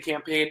introduces the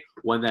campaign,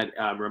 one that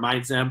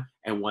reminds them,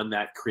 and one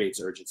that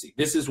creates urgency.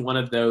 This is one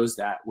of those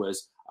that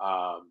was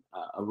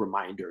a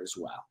reminder as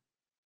well.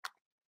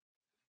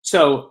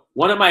 So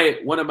one of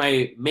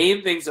my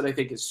main things that I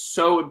think is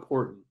so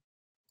important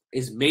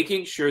is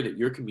making sure that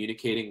you're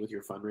communicating with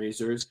your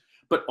fundraisers,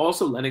 but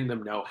also letting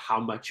them know how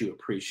much you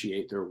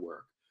appreciate their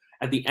work.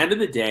 At the end of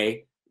the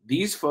day,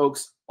 these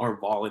folks are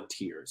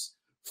volunteers.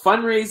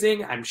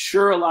 Fundraising, I'm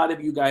sure a lot of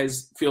you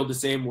guys feel the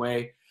same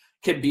way,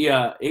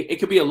 it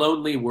could be a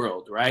lonely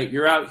world, right?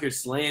 You're out here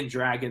slaying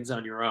dragons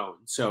on your own.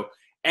 So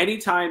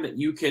anytime that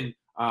you can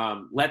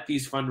let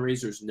these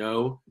fundraisers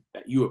know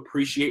that you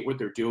appreciate what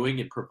they're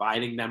doing and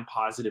providing them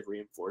positive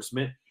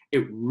reinforcement,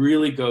 it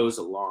really goes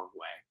a long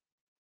way.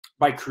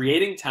 By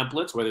creating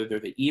templates, whether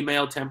they're the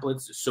email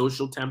templates, the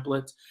social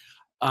templates,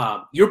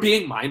 you're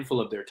being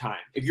mindful of their time.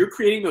 If you're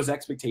creating those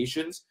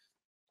expectations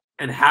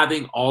and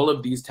having all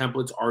of these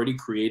templates already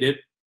created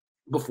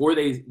before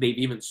they've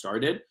even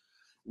started,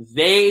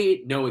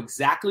 they know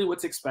exactly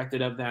what's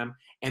expected of them,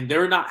 and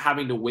they're not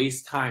having to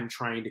waste time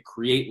trying to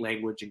create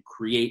language and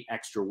create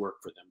extra work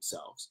for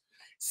themselves.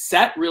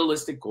 Set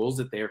realistic goals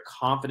that they are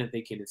confident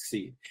they can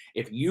exceed.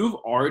 If you've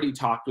already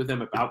talked with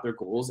them about their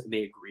goals and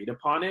they agreed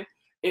upon it,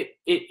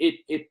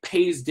 it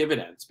pays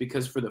dividends,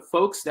 because for the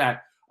folks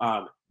that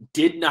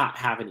did not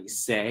have any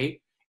say,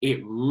 it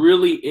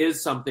really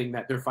is something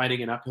that they're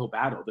fighting an uphill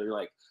battle. They're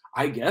like,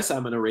 I guess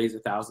I'm going to raise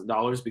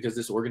 $1,000 because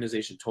this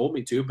organization told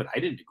me to, but I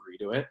didn't agree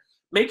to it.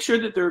 Make sure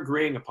that they're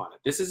agreeing upon it.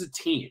 This is a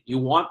team. You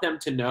want them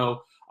to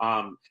know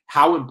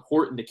how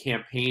important the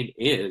campaign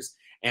is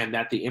and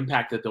that the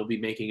impact that they'll be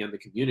making in the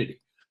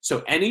community.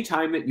 So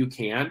anytime that you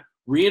can,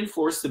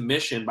 reinforce the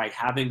mission by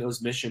having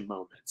those mission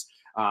moments,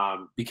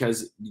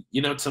 because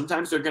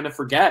sometimes they're going to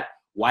forget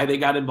why they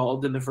got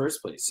involved in the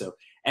first place. So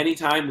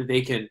anytime that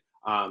they can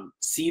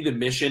see the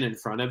mission in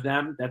front of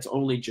them, that's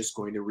only just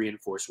going to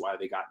reinforce why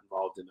they got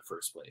involved in the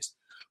first place.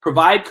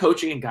 Provide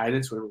coaching and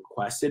guidance when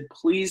requested.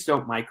 Please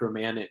don't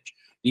micromanage.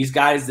 These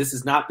guys, this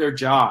is not their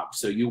job.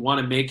 So you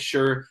want to make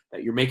sure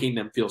that you're making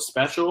them feel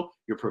special.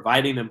 You're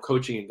providing them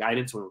coaching and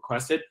guidance when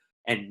requested,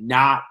 and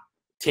not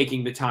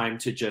taking the time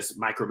to just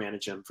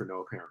micromanage them for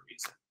no apparent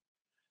reason.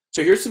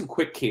 So here's some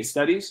quick case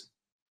studies.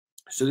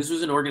 So this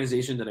was an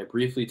organization that I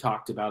briefly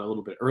talked about a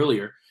little bit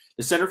earlier,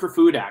 the Center for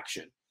Food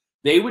Action.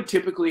 They would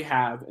typically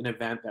have an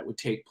event that would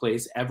take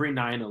place every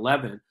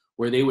 9/11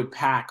 where they would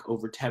pack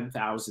over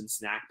 10,000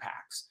 snack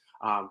packs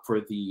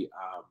for the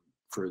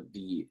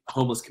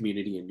homeless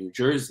community in New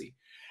Jersey.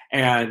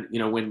 And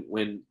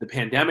when the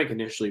pandemic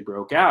initially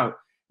broke out,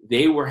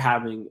 they were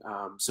having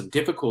some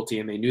difficulty,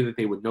 and they knew that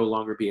they would no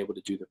longer be able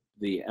to do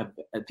the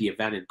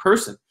event in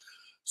person.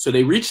 So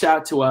they reached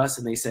out to us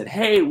and they said,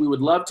 hey, we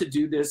would love to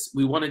do this.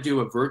 We want to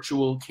do a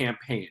virtual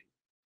campaign.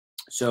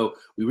 So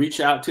we reached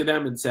out to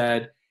them and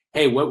said,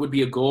 hey, what would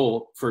be a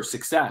goal for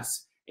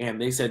success?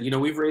 And they said,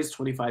 we've raised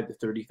 25 to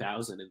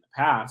 30,000 in the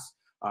past.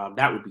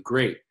 That would be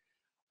great.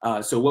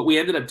 So what we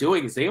ended up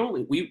doing is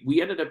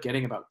we ended up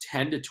getting about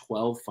 10 to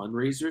 12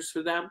 fundraisers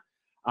for them.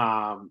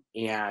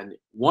 And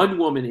one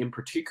woman in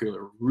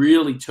particular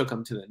really took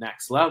them to the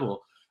next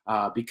level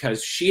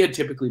because she had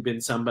typically been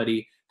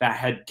somebody that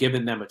had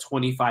given them a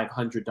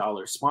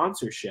 $2,500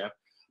 sponsorship.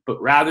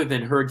 But rather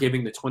than her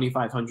giving the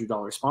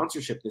 $2,500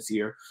 sponsorship this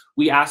year,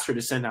 we asked her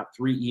to send out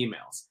 3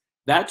 emails.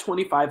 That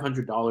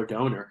 $2,500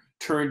 donor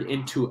turned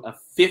into a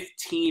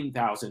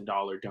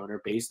 $15,000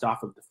 donor based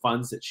off of the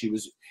funds that she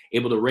was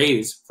able to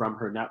raise from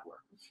her network.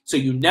 So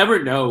you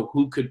never know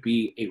who could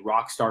be a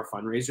rock star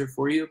fundraiser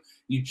for you.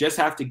 You just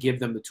have to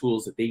give them the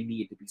tools that they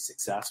need to be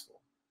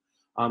successful.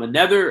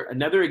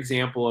 Another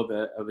example of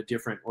a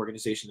different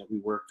organization that we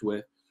worked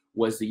with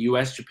was the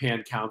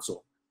U.S.-Japan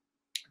Council.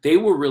 They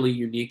were really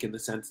unique in the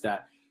sense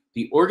that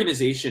the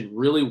organization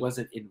really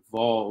wasn't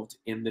involved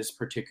in this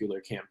particular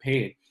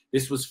campaign.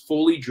 This was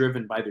fully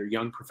driven by their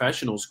young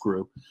professionals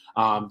group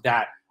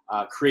that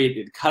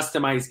created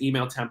customized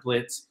email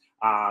templates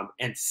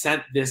and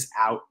sent this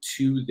out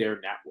to their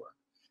network.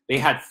 They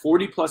had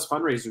 40 plus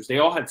fundraisers. They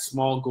all had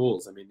small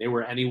goals. I mean, they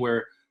were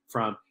anywhere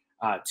from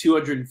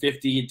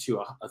 $250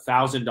 to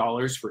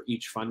 $1,000 for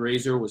each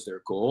fundraiser was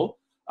their goal.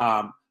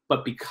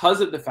 But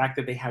because of the fact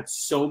that they had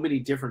so many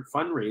different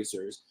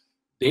fundraisers,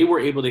 they were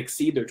able to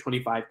exceed their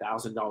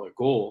 $25,000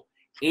 goal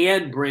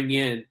and bring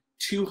in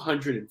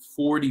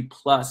 240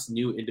 plus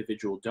new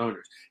individual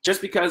donors.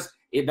 Just because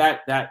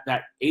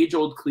that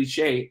age-old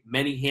cliche,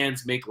 many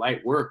hands make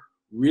light work,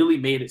 really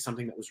made it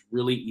something that was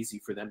really easy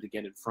for them to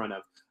get in front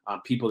of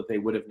people that they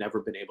would have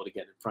never been able to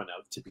get in front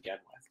of to begin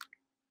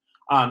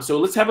with. So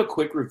let's have a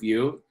quick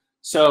review.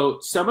 So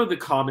some of the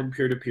common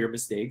peer-to-peer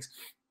mistakes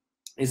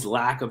is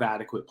lack of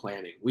adequate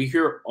planning. We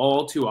hear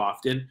all too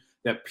often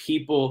that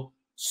people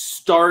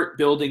start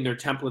building their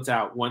templates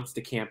out once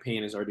the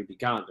campaign has already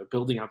begun. They're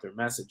building out their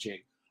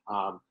messaging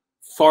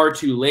far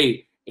too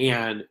late,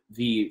 and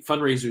the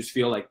fundraisers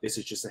feel like this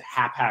is just a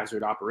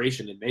haphazard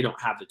operation and they don't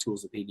have the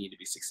tools that they need to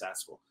be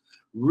successful.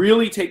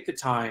 Really take the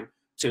time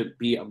to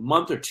be a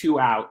month or two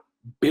out,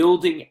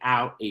 building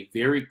out a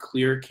very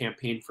clear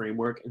campaign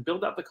framework and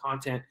build out the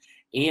content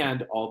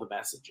and all the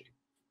messaging.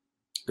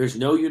 There's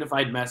no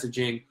unified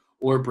messaging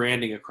or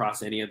branding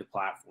across any of the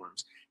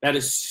platforms. That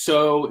is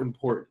so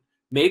important.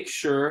 Make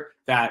sure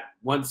that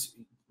once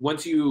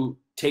you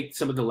take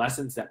some of the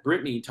lessons that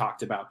Brittany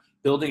talked about,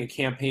 building a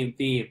campaign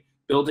theme,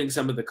 building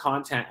some of the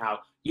content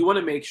out, you want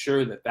to make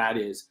sure that that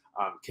is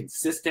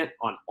consistent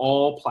on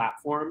all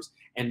platforms,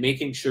 and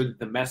making sure that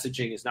the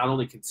messaging is not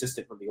only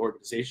consistent from the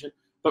organization,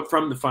 but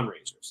from the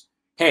fundraisers.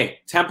 Hey,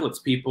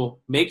 templates, people,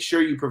 make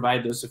sure you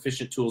provide those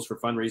sufficient tools for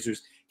fundraisers.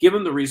 Give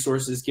them the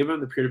resources, give them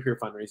the peer-to-peer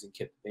fundraising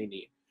kit that they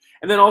need.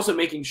 And then also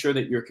making sure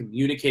that you're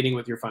communicating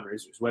with your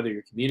fundraisers, whether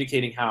you're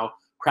communicating how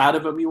proud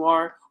of them you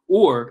are,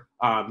 or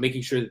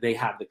making sure that they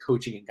have the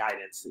coaching and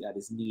guidance that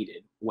is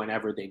needed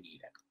whenever they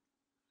need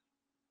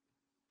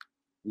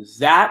it.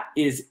 That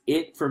is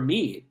it for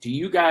me. Do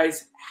you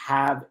guys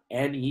have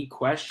any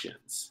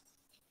questions?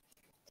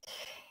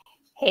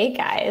 Hey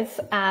guys,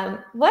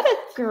 what a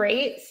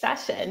great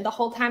session. The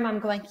whole time I'm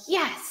going,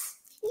 yes,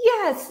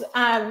 yes.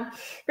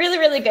 Really,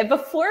 really good.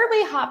 Before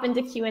we hop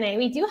into Q&A,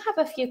 we do have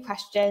a few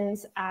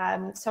questions.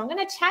 So I'm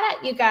going to chat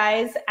at you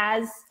guys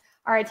as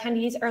our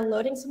attendees are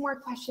loading some more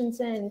questions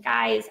in.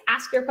 Guys,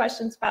 ask your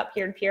questions about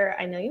peer-to-peer.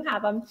 I know you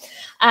have them.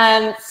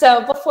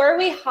 So before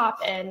we hop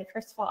in,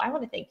 first of all, I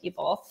want to thank you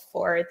both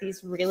for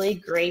these really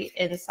great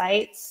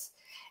insights.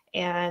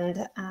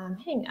 And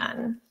hang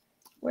on.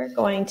 We're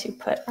going to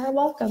put our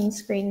welcome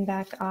screen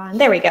back on.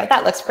 There we go.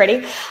 That looks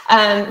pretty.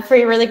 For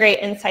your really great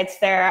insights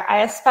there.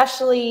 I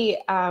especially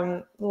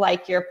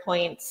like your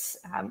points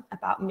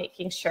about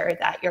making sure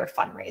that your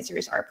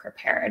fundraisers are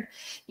prepared.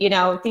 You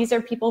know, these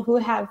are people who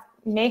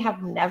may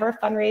have never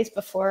fundraised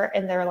before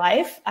in their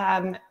life.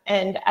 And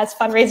as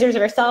fundraisers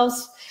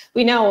ourselves,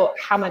 we know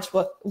how much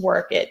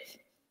work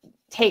it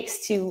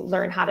takes to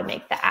learn how to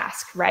make the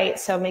ask, right?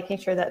 So making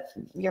sure that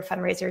your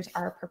fundraisers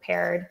are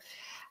prepared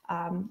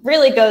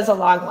really goes a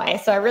long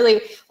way. So I really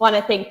want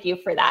to thank you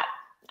for that.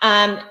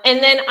 And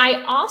then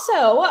I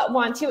also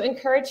want to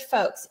encourage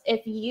folks,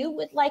 if you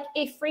would like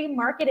a free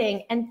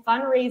marketing and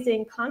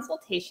fundraising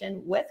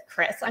consultation with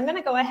Chris, I'm going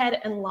to go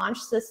ahead and launch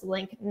this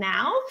link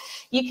now.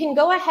 You can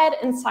go ahead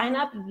and sign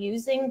up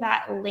using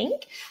that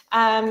link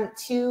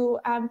to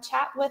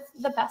chat with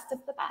the best of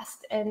the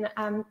best and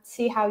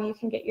see how you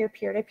can get your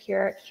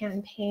peer-to-peer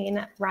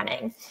campaign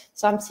running.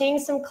 So I'm seeing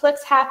some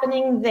clicks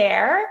happening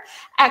there.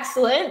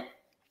 Excellent.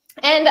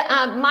 And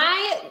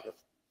my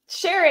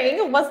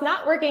sharing was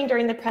not working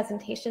during the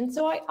presentation,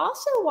 so I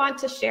also want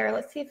to share,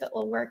 let's see if it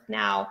will work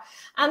now,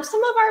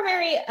 some of our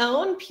very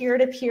own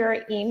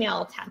peer-to-peer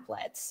email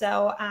templates.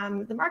 So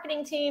the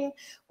marketing team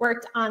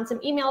worked on some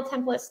email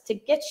templates to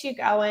get you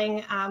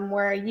going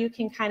where you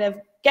can kind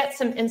of get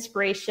some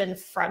inspiration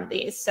from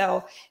these.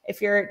 So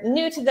if you're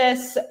new to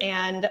this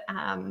and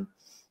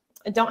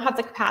don't have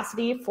the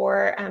capacity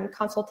for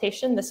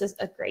consultation, this is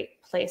a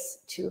great place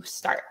to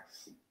start.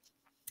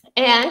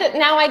 And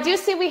now I do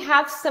see we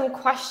have some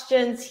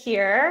questions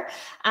here.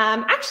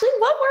 Actually,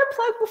 one more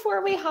plug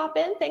before we hop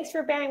in. Thanks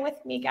for bearing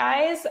with me,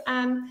 guys.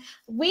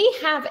 We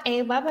have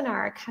a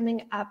webinar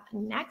coming up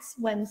next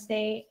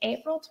Wednesday,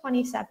 April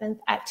 27th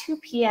at 2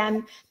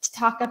 p.m. to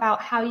talk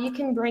about how you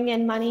can bring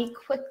in money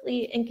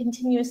quickly and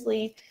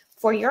continuously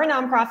for your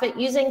nonprofit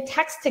using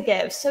text to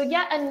give. So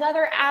yet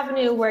another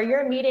avenue where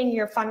you're meeting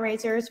your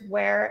fundraisers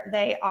where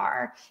they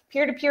are.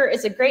 Peer-to-peer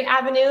is a great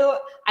avenue.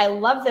 I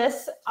love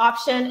this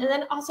option. And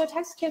then also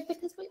text to give,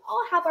 because we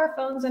all have our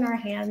phones in our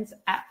hands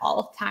at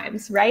all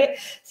times, right?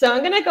 So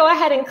I'm gonna go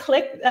ahead and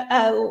click,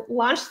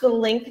 launch the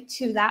link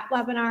to that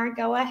webinar.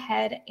 Go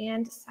ahead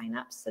and sign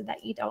up so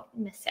that you don't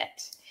miss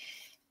it.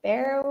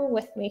 Bear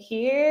with me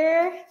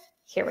here.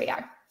 Here we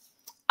are.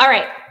 All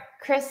right,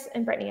 Chris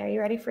and Brittany, are you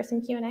ready for some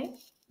Q&A?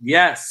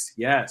 Yes,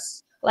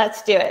 yes.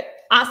 Let's do it.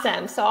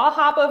 Awesome. So I'll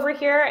hop over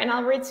here and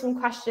I'll read some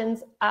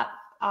questions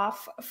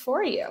off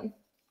for you.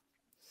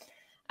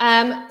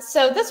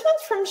 So this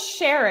one's from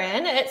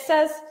Sharon. It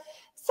says,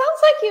 sounds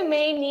like you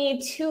may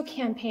need two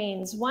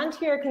campaigns, one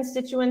to your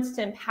constituents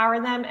to empower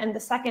them and the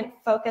second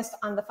focused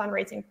on the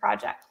fundraising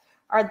project.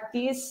 Are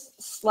these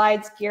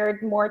slides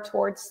geared more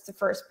towards the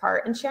first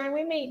part? And Sharon,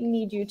 we may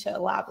need you to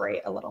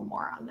elaborate a little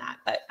more on that.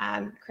 But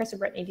Chris or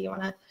Brittany, do you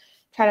want to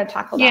try to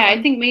tackle that? Yeah, one?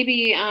 I think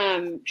maybe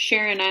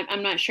Sharon,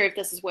 I'm not sure if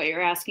this is what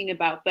you're asking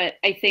about, but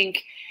I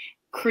think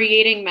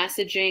creating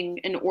messaging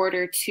in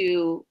order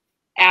to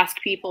ask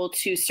people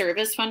to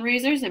service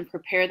fundraisers and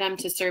prepare them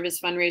to service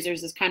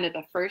fundraisers is kind of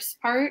the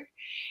first part.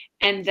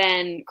 And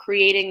then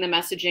creating the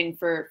messaging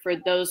for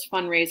those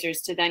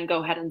fundraisers to then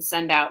go ahead and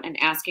send out and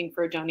asking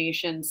for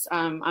donations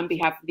on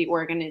behalf of the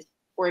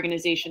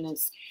organization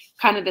is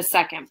kind of the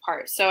second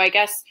part. So I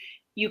guess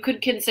you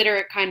could consider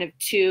it kind of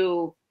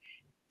two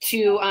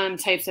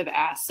types of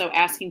asks. So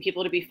asking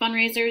people to be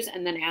fundraisers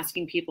and then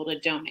asking people to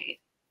donate.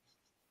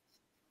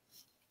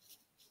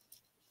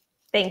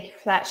 Thank you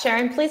for that,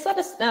 Sharon. Please let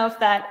us know if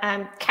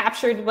that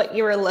captured what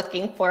you were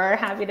looking for.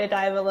 Happy to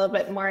dive a little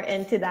bit more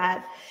into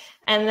that.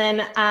 And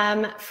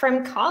then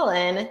from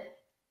Colin,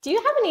 do you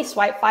have any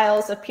swipe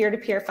files of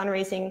peer-to-peer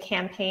fundraising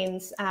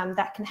campaigns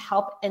that can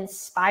help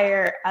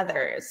inspire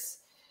others?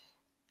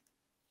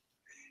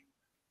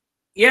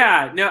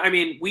 Yeah, no, I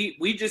mean, we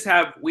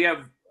have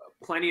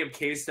plenty of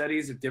case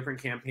studies of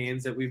different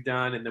campaigns that we've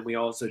done, and then we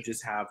also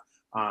just have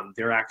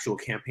their actual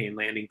campaign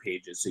landing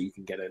pages, so you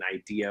can get an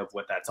idea of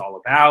what that's all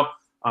about,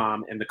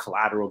 and the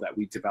collateral that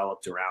we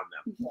developed around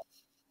them.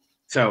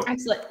 So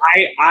excellent.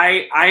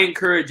 I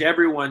encourage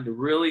everyone to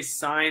really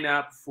sign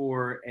up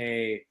for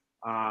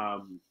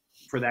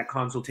for that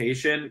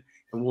consultation,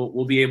 and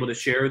we'll be able to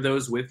share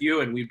those with you,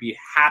 and we'd be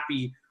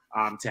happy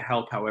to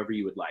help however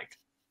you would like.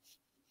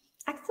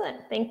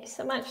 Excellent. Thank you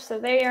so much. So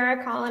there you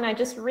are, Colin. I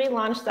just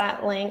relaunched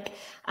that link.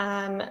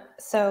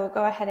 So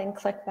go ahead and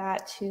click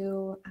that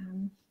to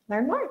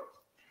learn more.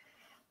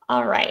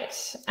 All right.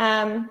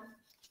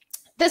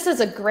 This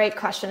is a great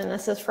question, and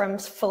this is from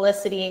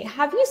Felicity.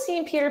 Have you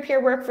seen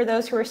peer-to-peer work for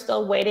those who are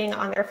still waiting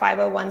on their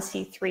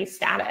 501c3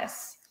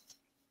 status?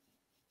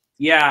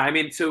 Yeah, I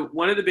mean, so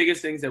one of the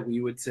biggest things that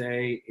we would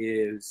say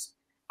is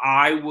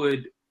I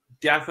would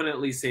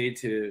definitely say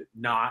to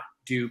not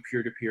do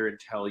peer-to-peer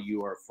until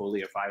you are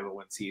fully a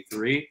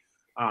 501c3.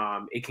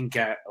 It can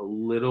get a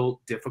little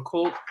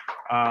difficult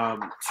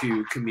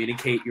to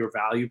communicate your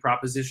value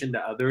proposition to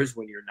others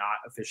when you're not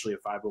officially a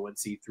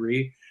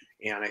 501c3,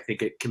 and I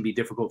think it can be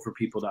difficult for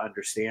people to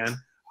understand.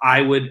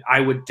 I would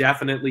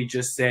definitely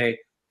just say,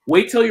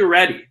 wait till you're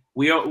ready.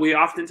 We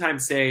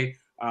oftentimes say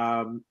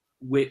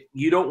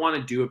you don't want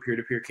to do a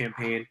peer-to-peer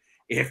campaign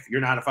if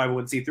you're not a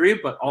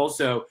 501c3, but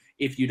also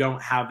if you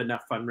don't have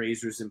enough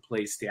fundraisers in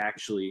place to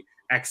actually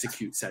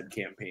execute said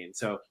campaign.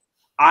 So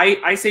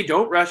I say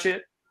don't rush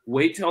it.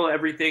 Wait till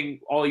everything,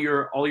 all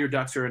your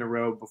ducks are in a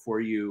row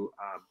before you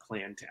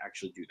plan to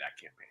actually do that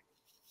campaign.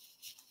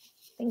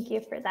 Thank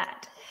you for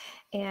that.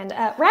 And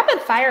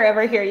rapid fire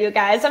over here, you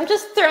guys. I'm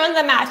just throwing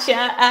them at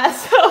you.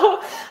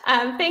 So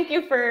thank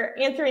you for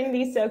answering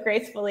these so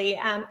gracefully.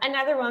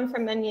 Another one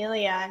from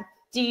Amelia.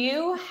 Do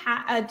you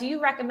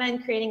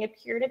recommend creating a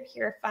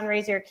peer-to-peer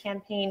fundraiser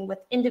campaign with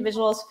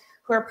individuals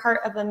who are part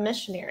of a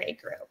missionary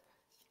group?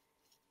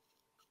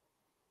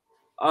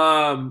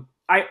 I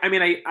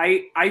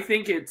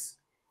think it's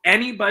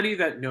anybody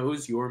that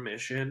knows your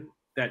mission,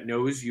 that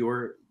knows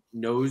your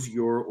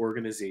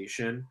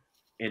organization,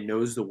 and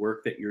knows the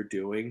work that you're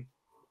doing,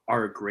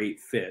 are a great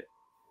fit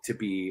to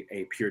be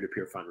a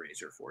peer-to-peer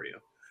fundraiser for you.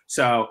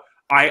 So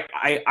I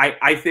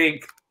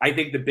think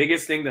the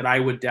biggest thing that I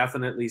would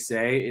definitely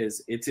say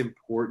is it's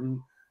important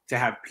to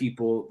have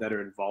people that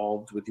are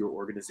involved with your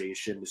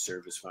organization to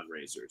serve as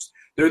fundraisers.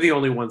 They're the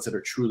only ones that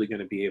are truly going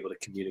to be able to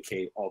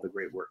communicate all the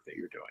great work that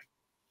you're doing.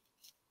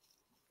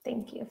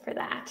 Thank you for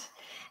that.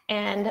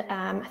 And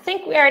I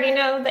think we already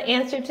know the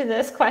answer to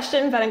this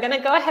question, but I'm going to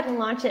go ahead and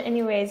launch it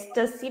anyways.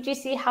 Does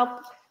CGC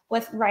help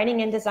with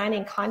writing and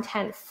designing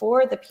content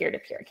for the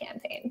peer-to-peer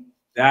campaign?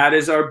 That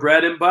is our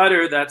bread and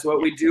butter. That's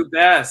what we do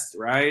best,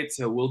 right?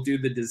 So we'll do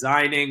the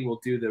designing,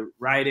 we'll do the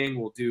writing,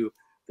 we'll do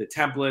the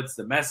templates,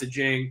 the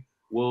messaging.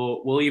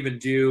 We'll even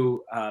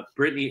do,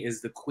 Brittany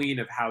is the queen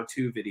of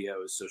how-to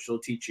videos. So she'll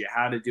teach you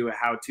how to do a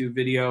how-to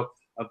video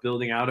of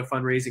building out a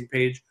fundraising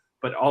page,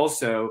 but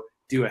also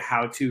do a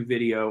how-to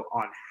video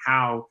on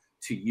how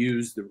to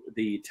use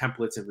the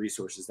templates and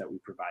resources that we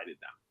provided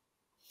them.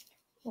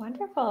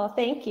 Wonderful,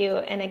 thank you.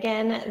 And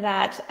again,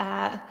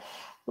 that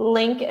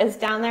link is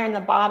down there in the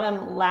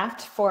bottom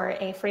left for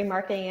a free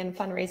marketing and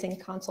fundraising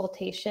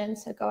consultation.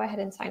 So go ahead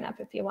and sign up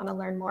if you want to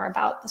learn more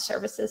about the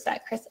services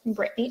that Chris and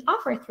Brittany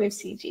offer through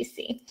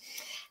CGC.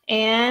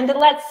 And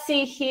let's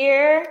see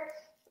here.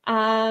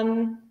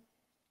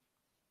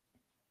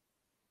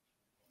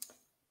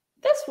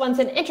 This one's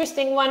an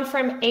interesting one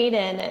from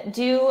Aiden.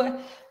 Do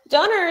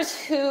donors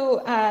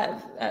who,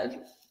 oh,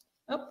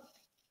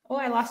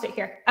 I lost it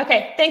here.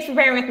 Okay, thanks for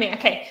bearing with me.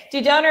 Okay,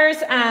 do donors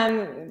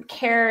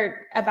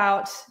care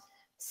about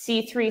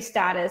C3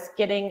 status,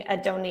 getting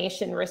a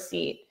donation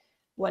receipt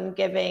when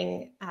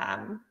giving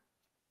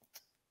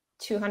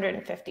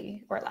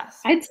 250 or less?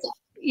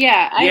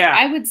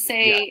 I would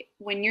say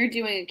when you're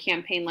doing a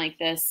campaign like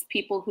this,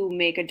 people who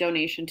make a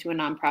donation to a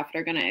nonprofit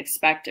are going to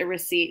expect a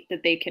receipt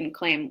that they can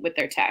claim with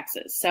their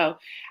taxes. So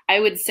I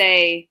would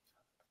say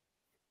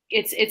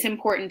it's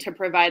important to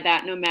provide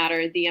that no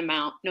matter the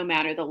amount, no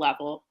matter the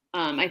level.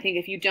 I think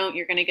if you don't,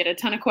 you're going to get a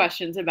ton of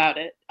questions about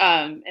it,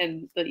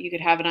 and that you could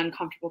have an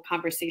uncomfortable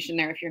conversation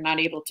there if you're not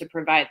able to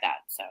provide that.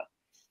 So,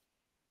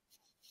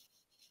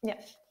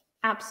 yeah,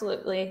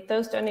 absolutely.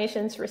 Those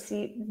donation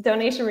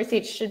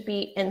receipts should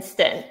be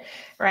instant,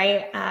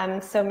 right?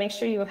 So make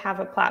sure you have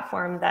a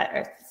platform that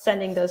are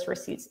sending those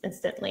receipts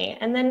instantly.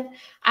 And then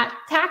at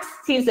tax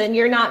season,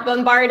 you're not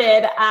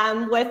bombarded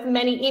with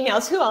many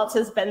emails. Who else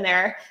has been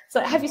there?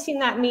 So have you seen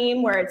that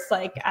meme where it's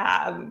like,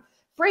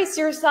 brace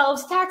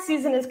yourselves, tax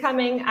season is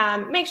coming.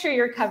 Make sure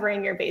you're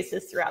covering your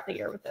bases throughout the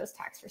year with those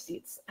tax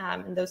receipts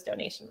and those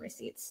donation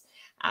receipts,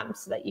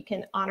 so that you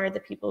can honor the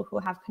people who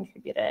have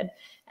contributed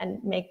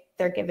and make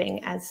their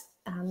giving as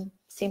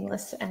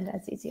seamless and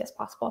as easy as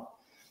possible.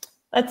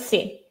 Let's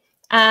see.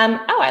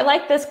 Oh, I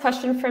like this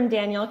question from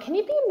Daniel. Can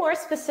you be more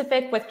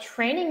specific with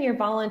training your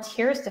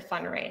volunteers to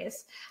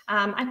fundraise?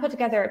 I put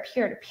together a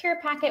peer-to-peer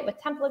packet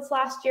with templates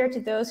last year to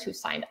those who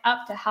signed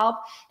up to help,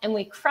 and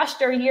we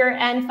crushed our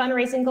year-end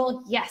fundraising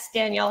goal. Yes,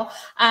 Daniel.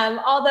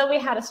 Although we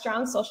had a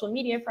strong social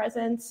media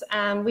presence,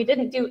 we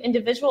didn't do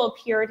individual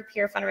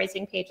peer-to-peer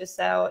fundraising pages,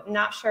 so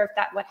not sure if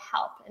that would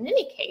help. In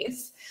any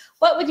case,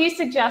 what would you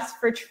suggest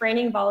for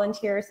training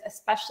volunteers,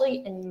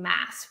 especially in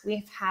mass?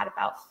 We've had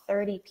about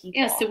 30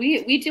 people. Yeah, so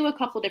we do a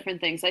couple different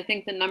things. I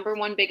think the number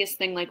one biggest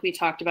thing, like we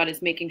talked about,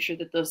 is making sure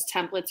that those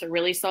templates are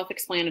really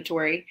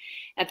self-explanatory.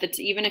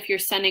 Even if you're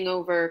sending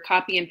over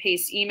copy and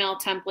paste email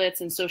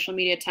templates and social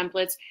media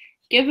templates,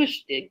 give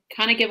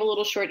a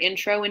little short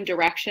intro and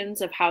directions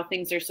of how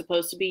things are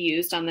supposed to be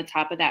used on the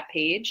top of that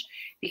page,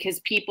 because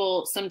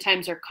people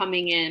sometimes are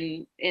coming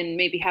in and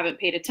maybe haven't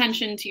paid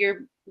attention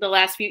to the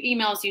last few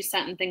emails you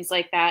sent and things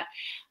like that.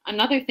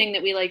 Another thing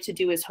that we like to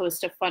do is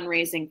host a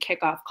fundraising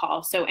kickoff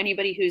call. So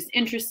anybody who's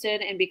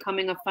interested in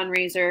becoming a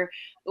fundraiser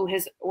who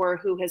has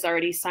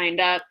already signed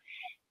up,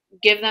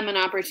 give them an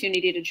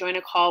opportunity to join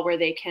a call where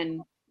they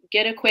can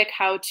get a quick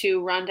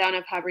how-to rundown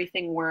of how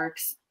everything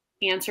works,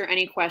 answer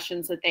any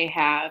questions that they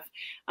have.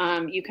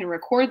 You can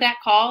record that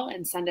call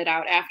and send it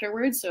out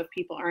afterwards. So if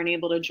people aren't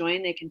able to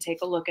join, they can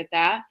take a look at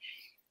that.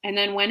 And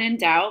then when in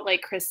doubt,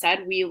 like Chris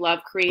said, we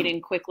love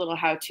creating quick little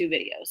how-to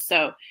videos.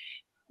 So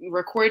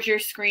record your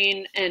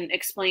screen and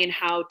explain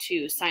how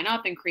to sign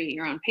up and create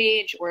your own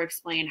page, or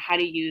explain how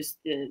to use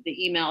the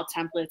email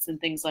templates and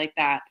things like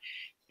that.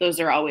 Those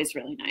are always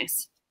really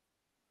nice.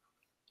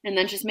 And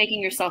then just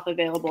making yourself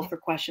available for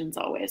questions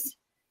always.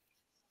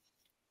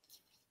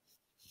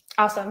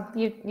 Awesome.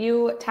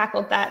 You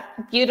tackled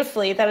that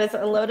beautifully. That is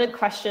a loaded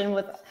question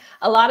with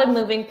a lot of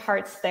moving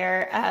parts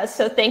there.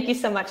 So thank you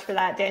so much for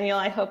that, Daniel.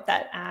 I hope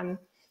that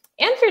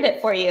answered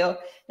it for you.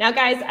 Now,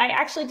 guys, I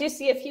actually do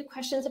see a few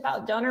questions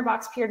about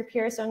Donorbox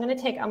peer-to-peer, so I'm going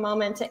to take a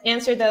moment to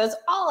answer those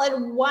all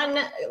in one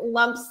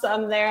lump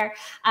sum there.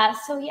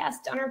 So yes,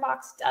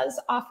 Donorbox does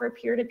offer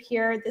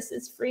peer-to-peer. This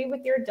is free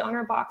with your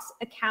Donorbox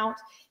account.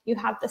 You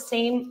have the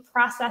same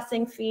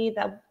processing fee,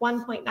 the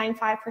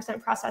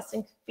 1.95%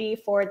 processing fee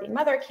for the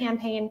mother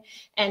campaign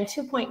and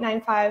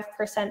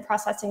 2.95%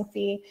 processing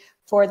fee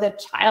for the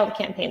child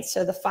campaigns,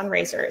 so the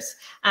fundraisers.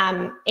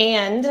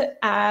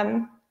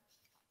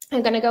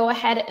 I'm going to go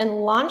ahead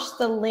and launch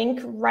the link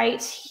right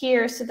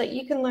here so that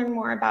you can learn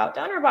more about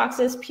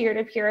Donorbox's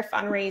peer-to-peer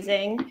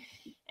fundraising,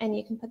 and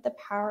you can put the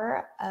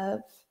power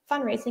of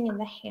fundraising in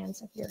the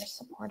hands of your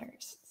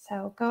supporters.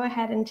 So go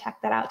ahead and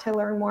check that out to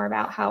learn more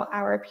about how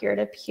our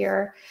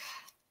peer-to-peer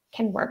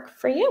can work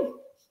for you.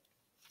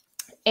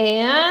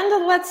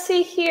 And let's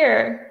see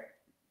here.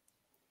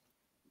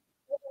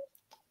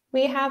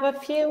 We have a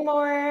few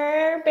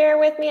more. Bear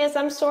with me as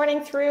I'm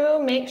sorting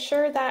through. Make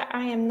sure that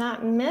I am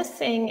not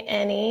missing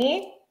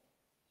any.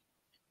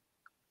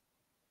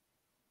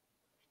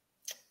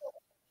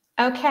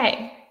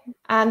 Okay,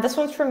 this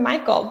one's from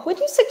Michael. Would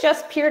you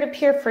suggest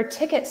peer-to-peer for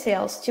ticket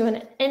sales to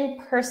an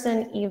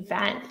in-person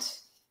event?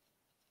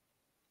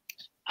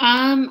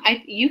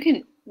 You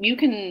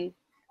can,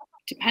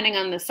 depending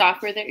on the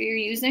software that you're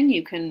using,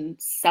 you can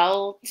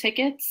sell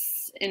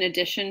tickets in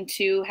addition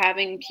to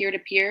having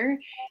peer-to-peer.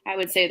 I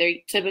would say they're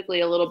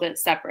typically a little bit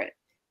separate.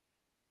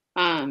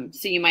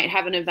 So you might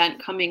have an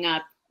event coming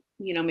up,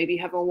 maybe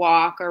you have a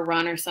walk or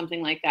run or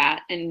something like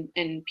that, and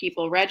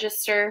people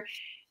register.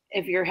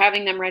 If you're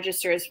having them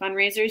register as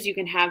fundraisers, you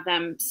can have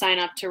them sign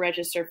up to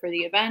register for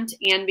the event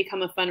and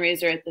become a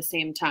fundraiser at the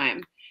same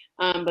time.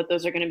 But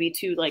those are going to be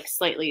two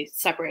slightly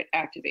separate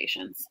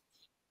activations.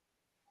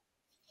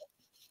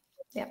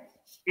 Yeah.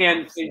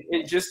 And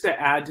just to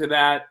add to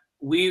that,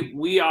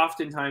 we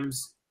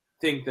oftentimes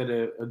think that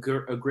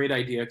a great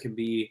idea can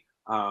be,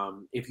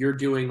 if you're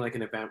doing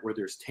an event where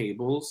there's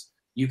tables,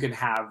 you can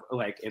have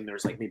and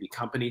there's maybe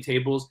company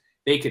tables,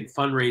 they can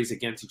fundraise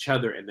against each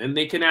other, and then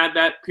they can add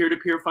that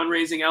peer-to-peer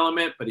fundraising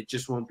element, but it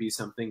just won't be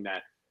something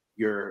that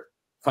you're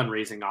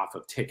fundraising off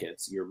of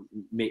tickets.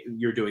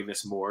 You're doing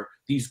this more.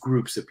 These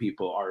groups of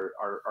people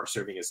are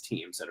serving as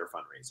teams that are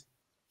fundraising.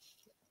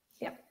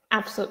 Yeah,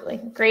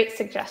 absolutely. Great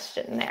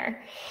suggestion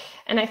there.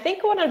 And I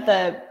think one of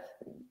the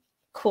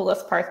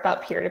coolest parts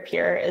about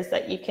peer-to-peer is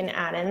that you can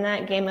add in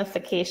that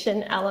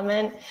gamification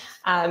element.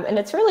 And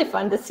it's really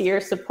fun to see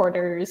your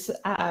supporters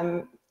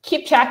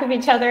keep track of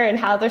each other and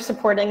how they're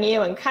supporting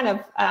you, and kind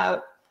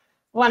of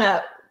want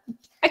to,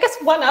 I guess,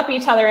 one-up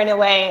each other in a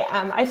way.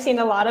 I've seen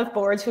a lot of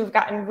boards who've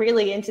gotten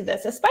really into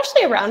this,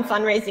 especially around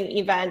fundraising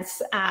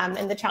events.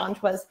 And the challenge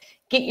was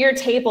get your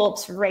table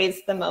to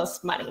raise the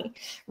most money,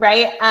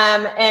 right?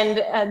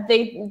 And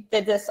they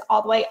did this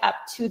all the way up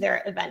to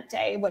their event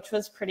day, which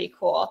was pretty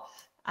cool.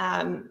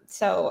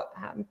 So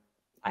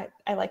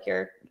I like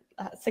your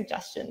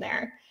suggestion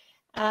there.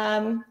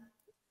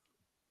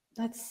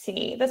 Let's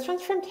see. This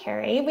one's from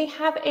Terry. We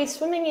have a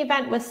swimming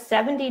event with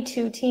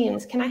 72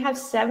 teams. Can I have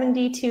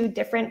 72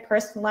 different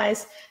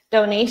personalized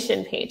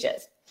donation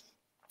pages?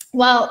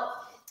 Well,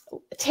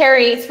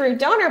 Terry, through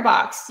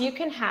Donorbox, you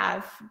can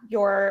have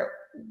your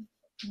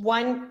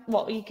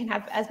you can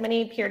have as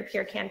many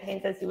peer-to-peer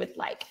campaigns as you would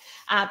like.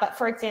 But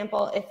for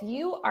example, if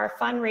you are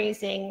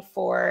fundraising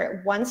for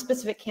one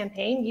specific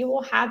campaign, you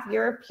will have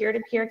your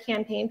peer-to-peer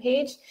campaign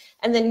page,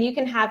 and then you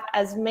can have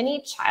as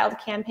many child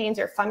campaigns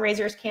or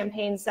fundraisers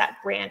campaigns that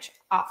branch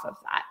off of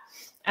that.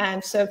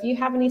 So if you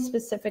have any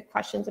specific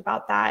questions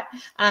about that,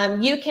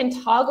 you can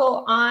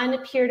toggle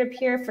on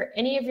peer-to-peer for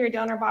any of your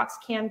Donorbox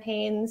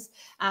campaigns.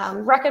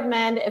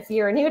 Recommend if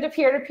you're new to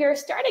peer-to-peer,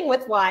 starting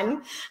with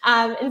one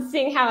and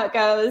seeing how it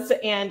goes,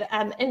 and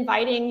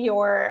inviting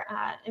your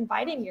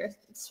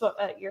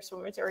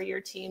swimmers or your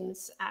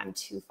teams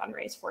to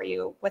fundraise for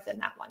you within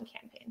that one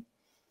campaign.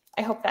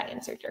 I hope that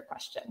answered your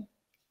question.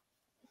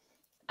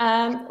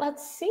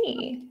 Let's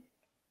see.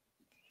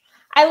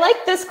 I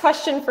like this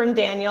question from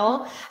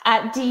Daniel.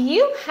 Do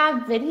you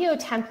have video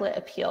template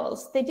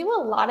appeals? They do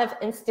a lot of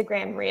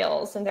Instagram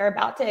Reels, and they're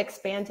about to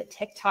expand to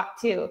TikTok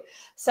too.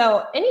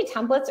 So any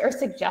templates or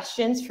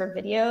suggestions for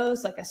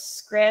videos, like a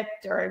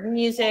script or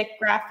music,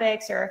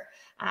 graphics, or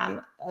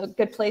a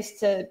good place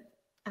to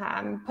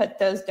put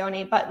those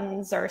donate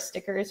buttons or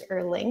stickers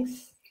or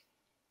links?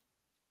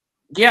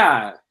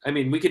 Yeah, I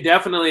mean, we could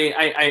definitely,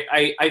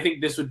 I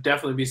think this would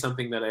definitely be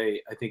something that I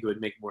think it would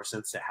make more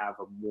sense to have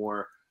a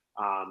more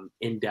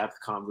in-depth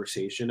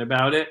conversation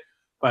about it.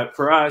 But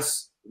for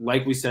us,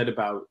 like we said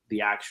about the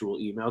actual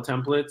email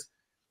templates,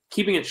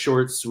 keeping it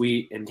short,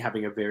 sweet, and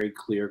having a very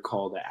clear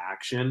call to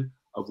action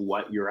of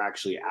what you're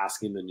actually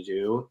asking them to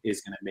do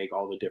is going to make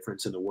all the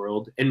difference in the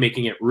world, and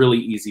making it really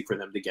easy for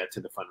them to get to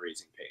the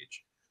fundraising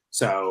page.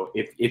 So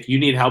if you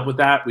need help with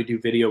that, we do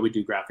video, we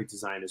do graphic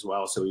design as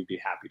well, so we'd be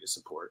happy to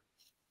support.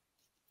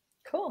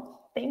 Cool,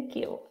 thank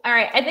you. All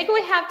right, I think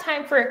we have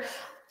time for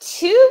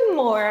two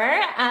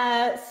more.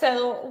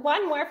 So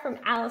one more from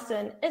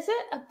Allison. Is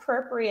it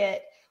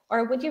appropriate,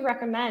 or would you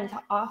recommend,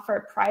 to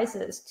offer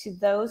prizes to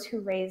those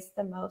who raise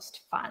the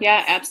most funds?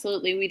 Yeah,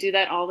 absolutely. We do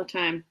that all the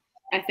time.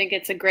 I think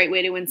it's a great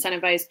way to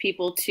incentivize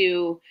people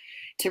to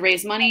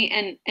raise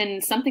money.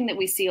 And something that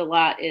we see a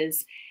lot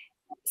is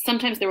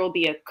sometimes there will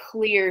be a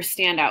clear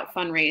standout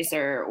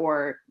fundraiser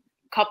or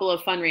couple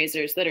of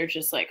fundraisers that are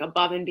just like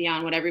above and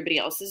beyond what everybody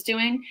else is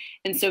doing.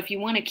 And so if you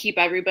want to keep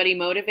everybody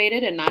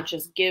motivated and not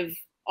just give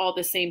all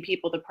the same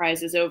people the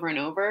prizes over and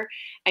over,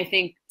 I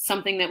think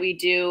something that we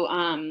do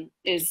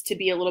is to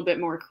be a little bit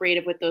more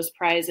creative with those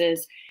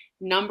prizes.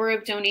 Number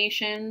of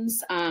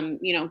donations,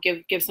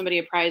 give somebody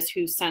a prize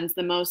who sends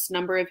the most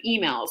number of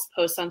emails,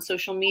 posts on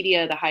social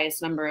media the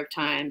highest number of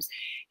times,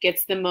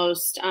 gets the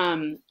most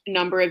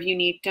number of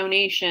unique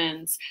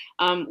donations.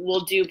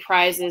 We'll do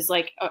prizes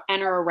like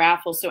enter a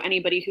raffle. So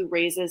anybody who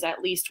raises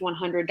at least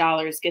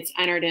 $100 gets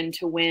entered in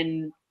to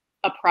win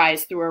a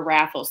prize through a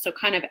raffle. So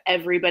kind of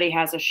everybody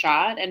has a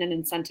shot, and it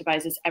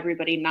incentivizes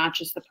everybody, not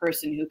just the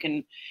person who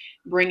can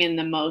bring in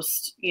the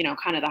most,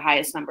 kind of the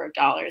highest number of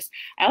dollars.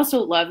 I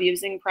also love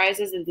using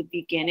prizes at the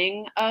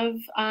beginning of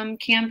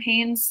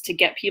campaigns to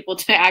get people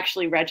to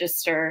actually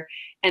register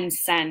and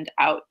send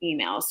out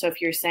emails. So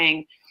if you're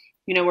saying,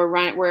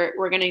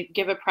 we're going to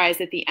give a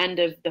prize at the end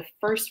of the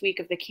first week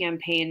of the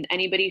campaign.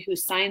 Anybody who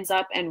signs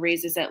up and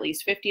raises at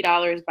least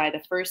 $50 by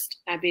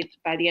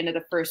the end of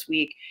the first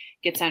week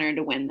gets entered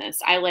to win this.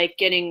 I like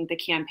getting the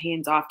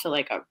campaigns off to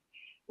like a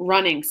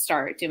running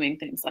start, doing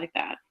things like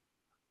that.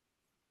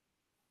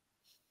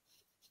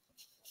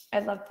 I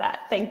love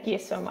that. Thank you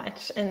so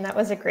much. And that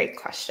was a great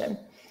question.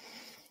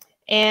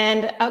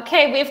 And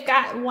okay, we've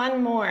got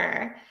one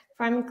more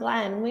from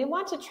Glenn. We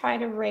want to try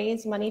to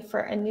raise money for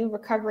a new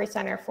recovery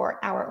center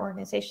for our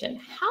organization.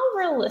 How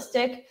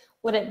realistic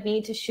would it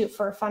be to shoot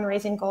for a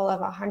fundraising goal of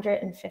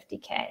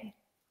 150K?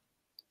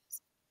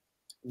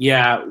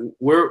 Yeah,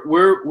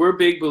 we're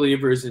big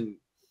believers in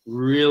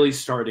really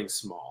starting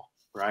small,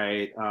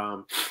 right?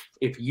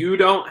 If you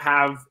don't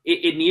have,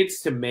 it needs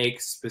to make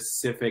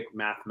specific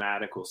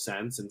mathematical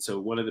sense. And so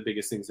one of the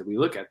biggest things that we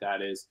look at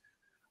that is,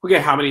 okay,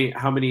 how many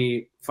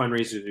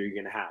fundraisers are you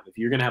going to have? If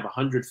you're going to have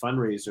 100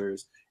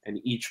 fundraisers and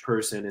each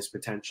person is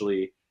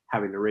potentially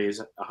having to raise,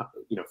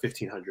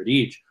 1,500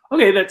 each,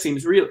 okay, that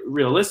seems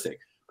realistic.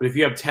 But if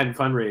you have 10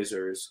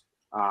 fundraisers,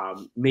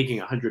 making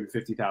a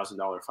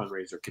 $150,000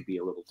 fundraiser could be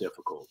a little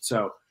difficult.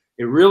 So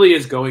it really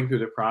is going through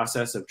the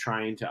process of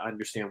trying to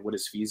understand what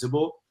is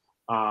feasible,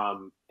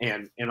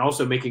 and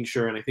also making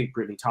sure, and I think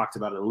Brittany talked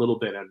about it a little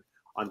bit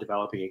on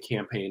developing a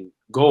campaign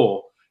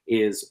goal,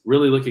 is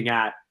really looking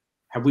at,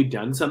 have we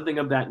done something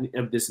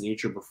of this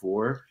nature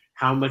before?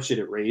 How much did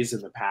it raise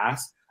in the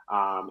past?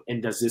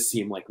 And does this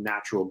seem like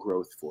natural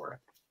growth for it?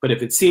 But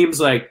if it seems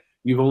like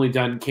you've only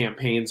done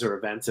campaigns or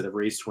events that have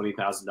raised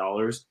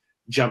 $20,000,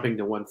 jumping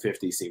to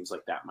 150 seems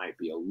like that might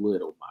be a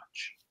little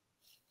much.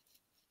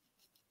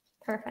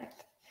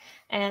 Perfect.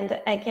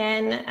 And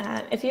again,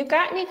 if you've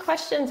got any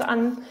questions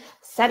on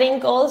setting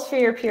goals for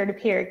your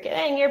peer-to-peer,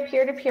 getting your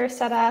peer-to-peer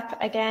set up,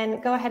 again,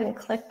 go ahead and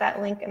click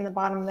that link in the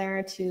bottom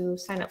there to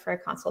sign up for a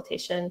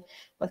consultation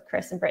with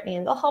Chris and Brittany,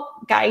 and they'll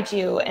help guide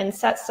you and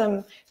set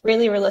some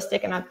really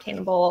realistic and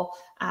obtainable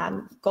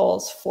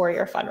goals for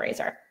your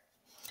fundraiser.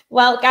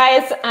 Well,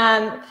 guys,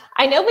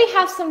 I know we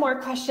have some more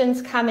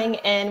questions coming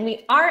in.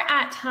 We are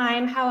at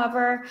time.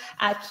 However,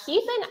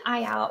 keep an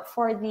eye out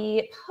for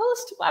the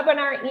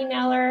post-webinar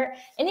emailer.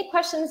 Any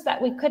questions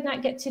that we could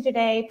not get to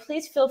today,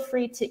 please feel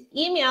free to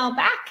email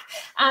back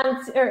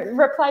or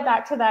reply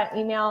back to that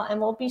email, and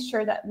we'll be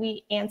sure that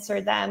we answer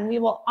them. We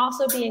will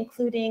also be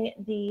including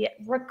the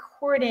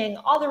recording,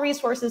 all the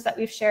resources that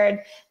we've shared,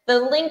 the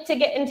link to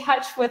get in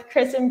touch with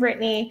Chris and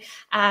Brittany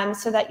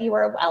so that you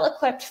are well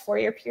equipped for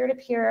your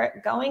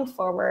peer-to-peer going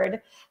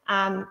forward.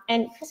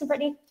 And Chris and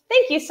Brittany,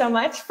 thank you so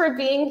much for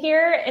being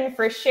here and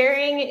for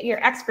sharing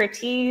your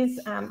expertise.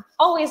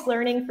 Always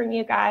learning from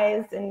you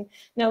guys, and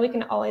know we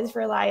can always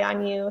rely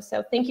on you.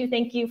 So thank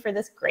you for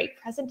this great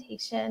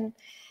presentation.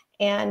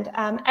 And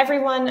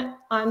everyone,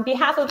 on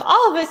behalf of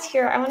all of us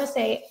here, I want to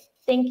say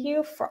thank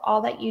you for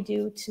all that you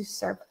do to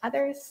serve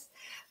others.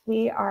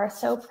 We are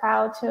so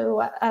proud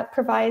to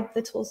provide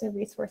the tools and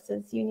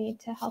resources you need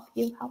to help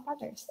you help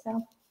others.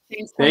 So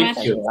thanks so much.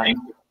 Thank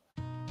you.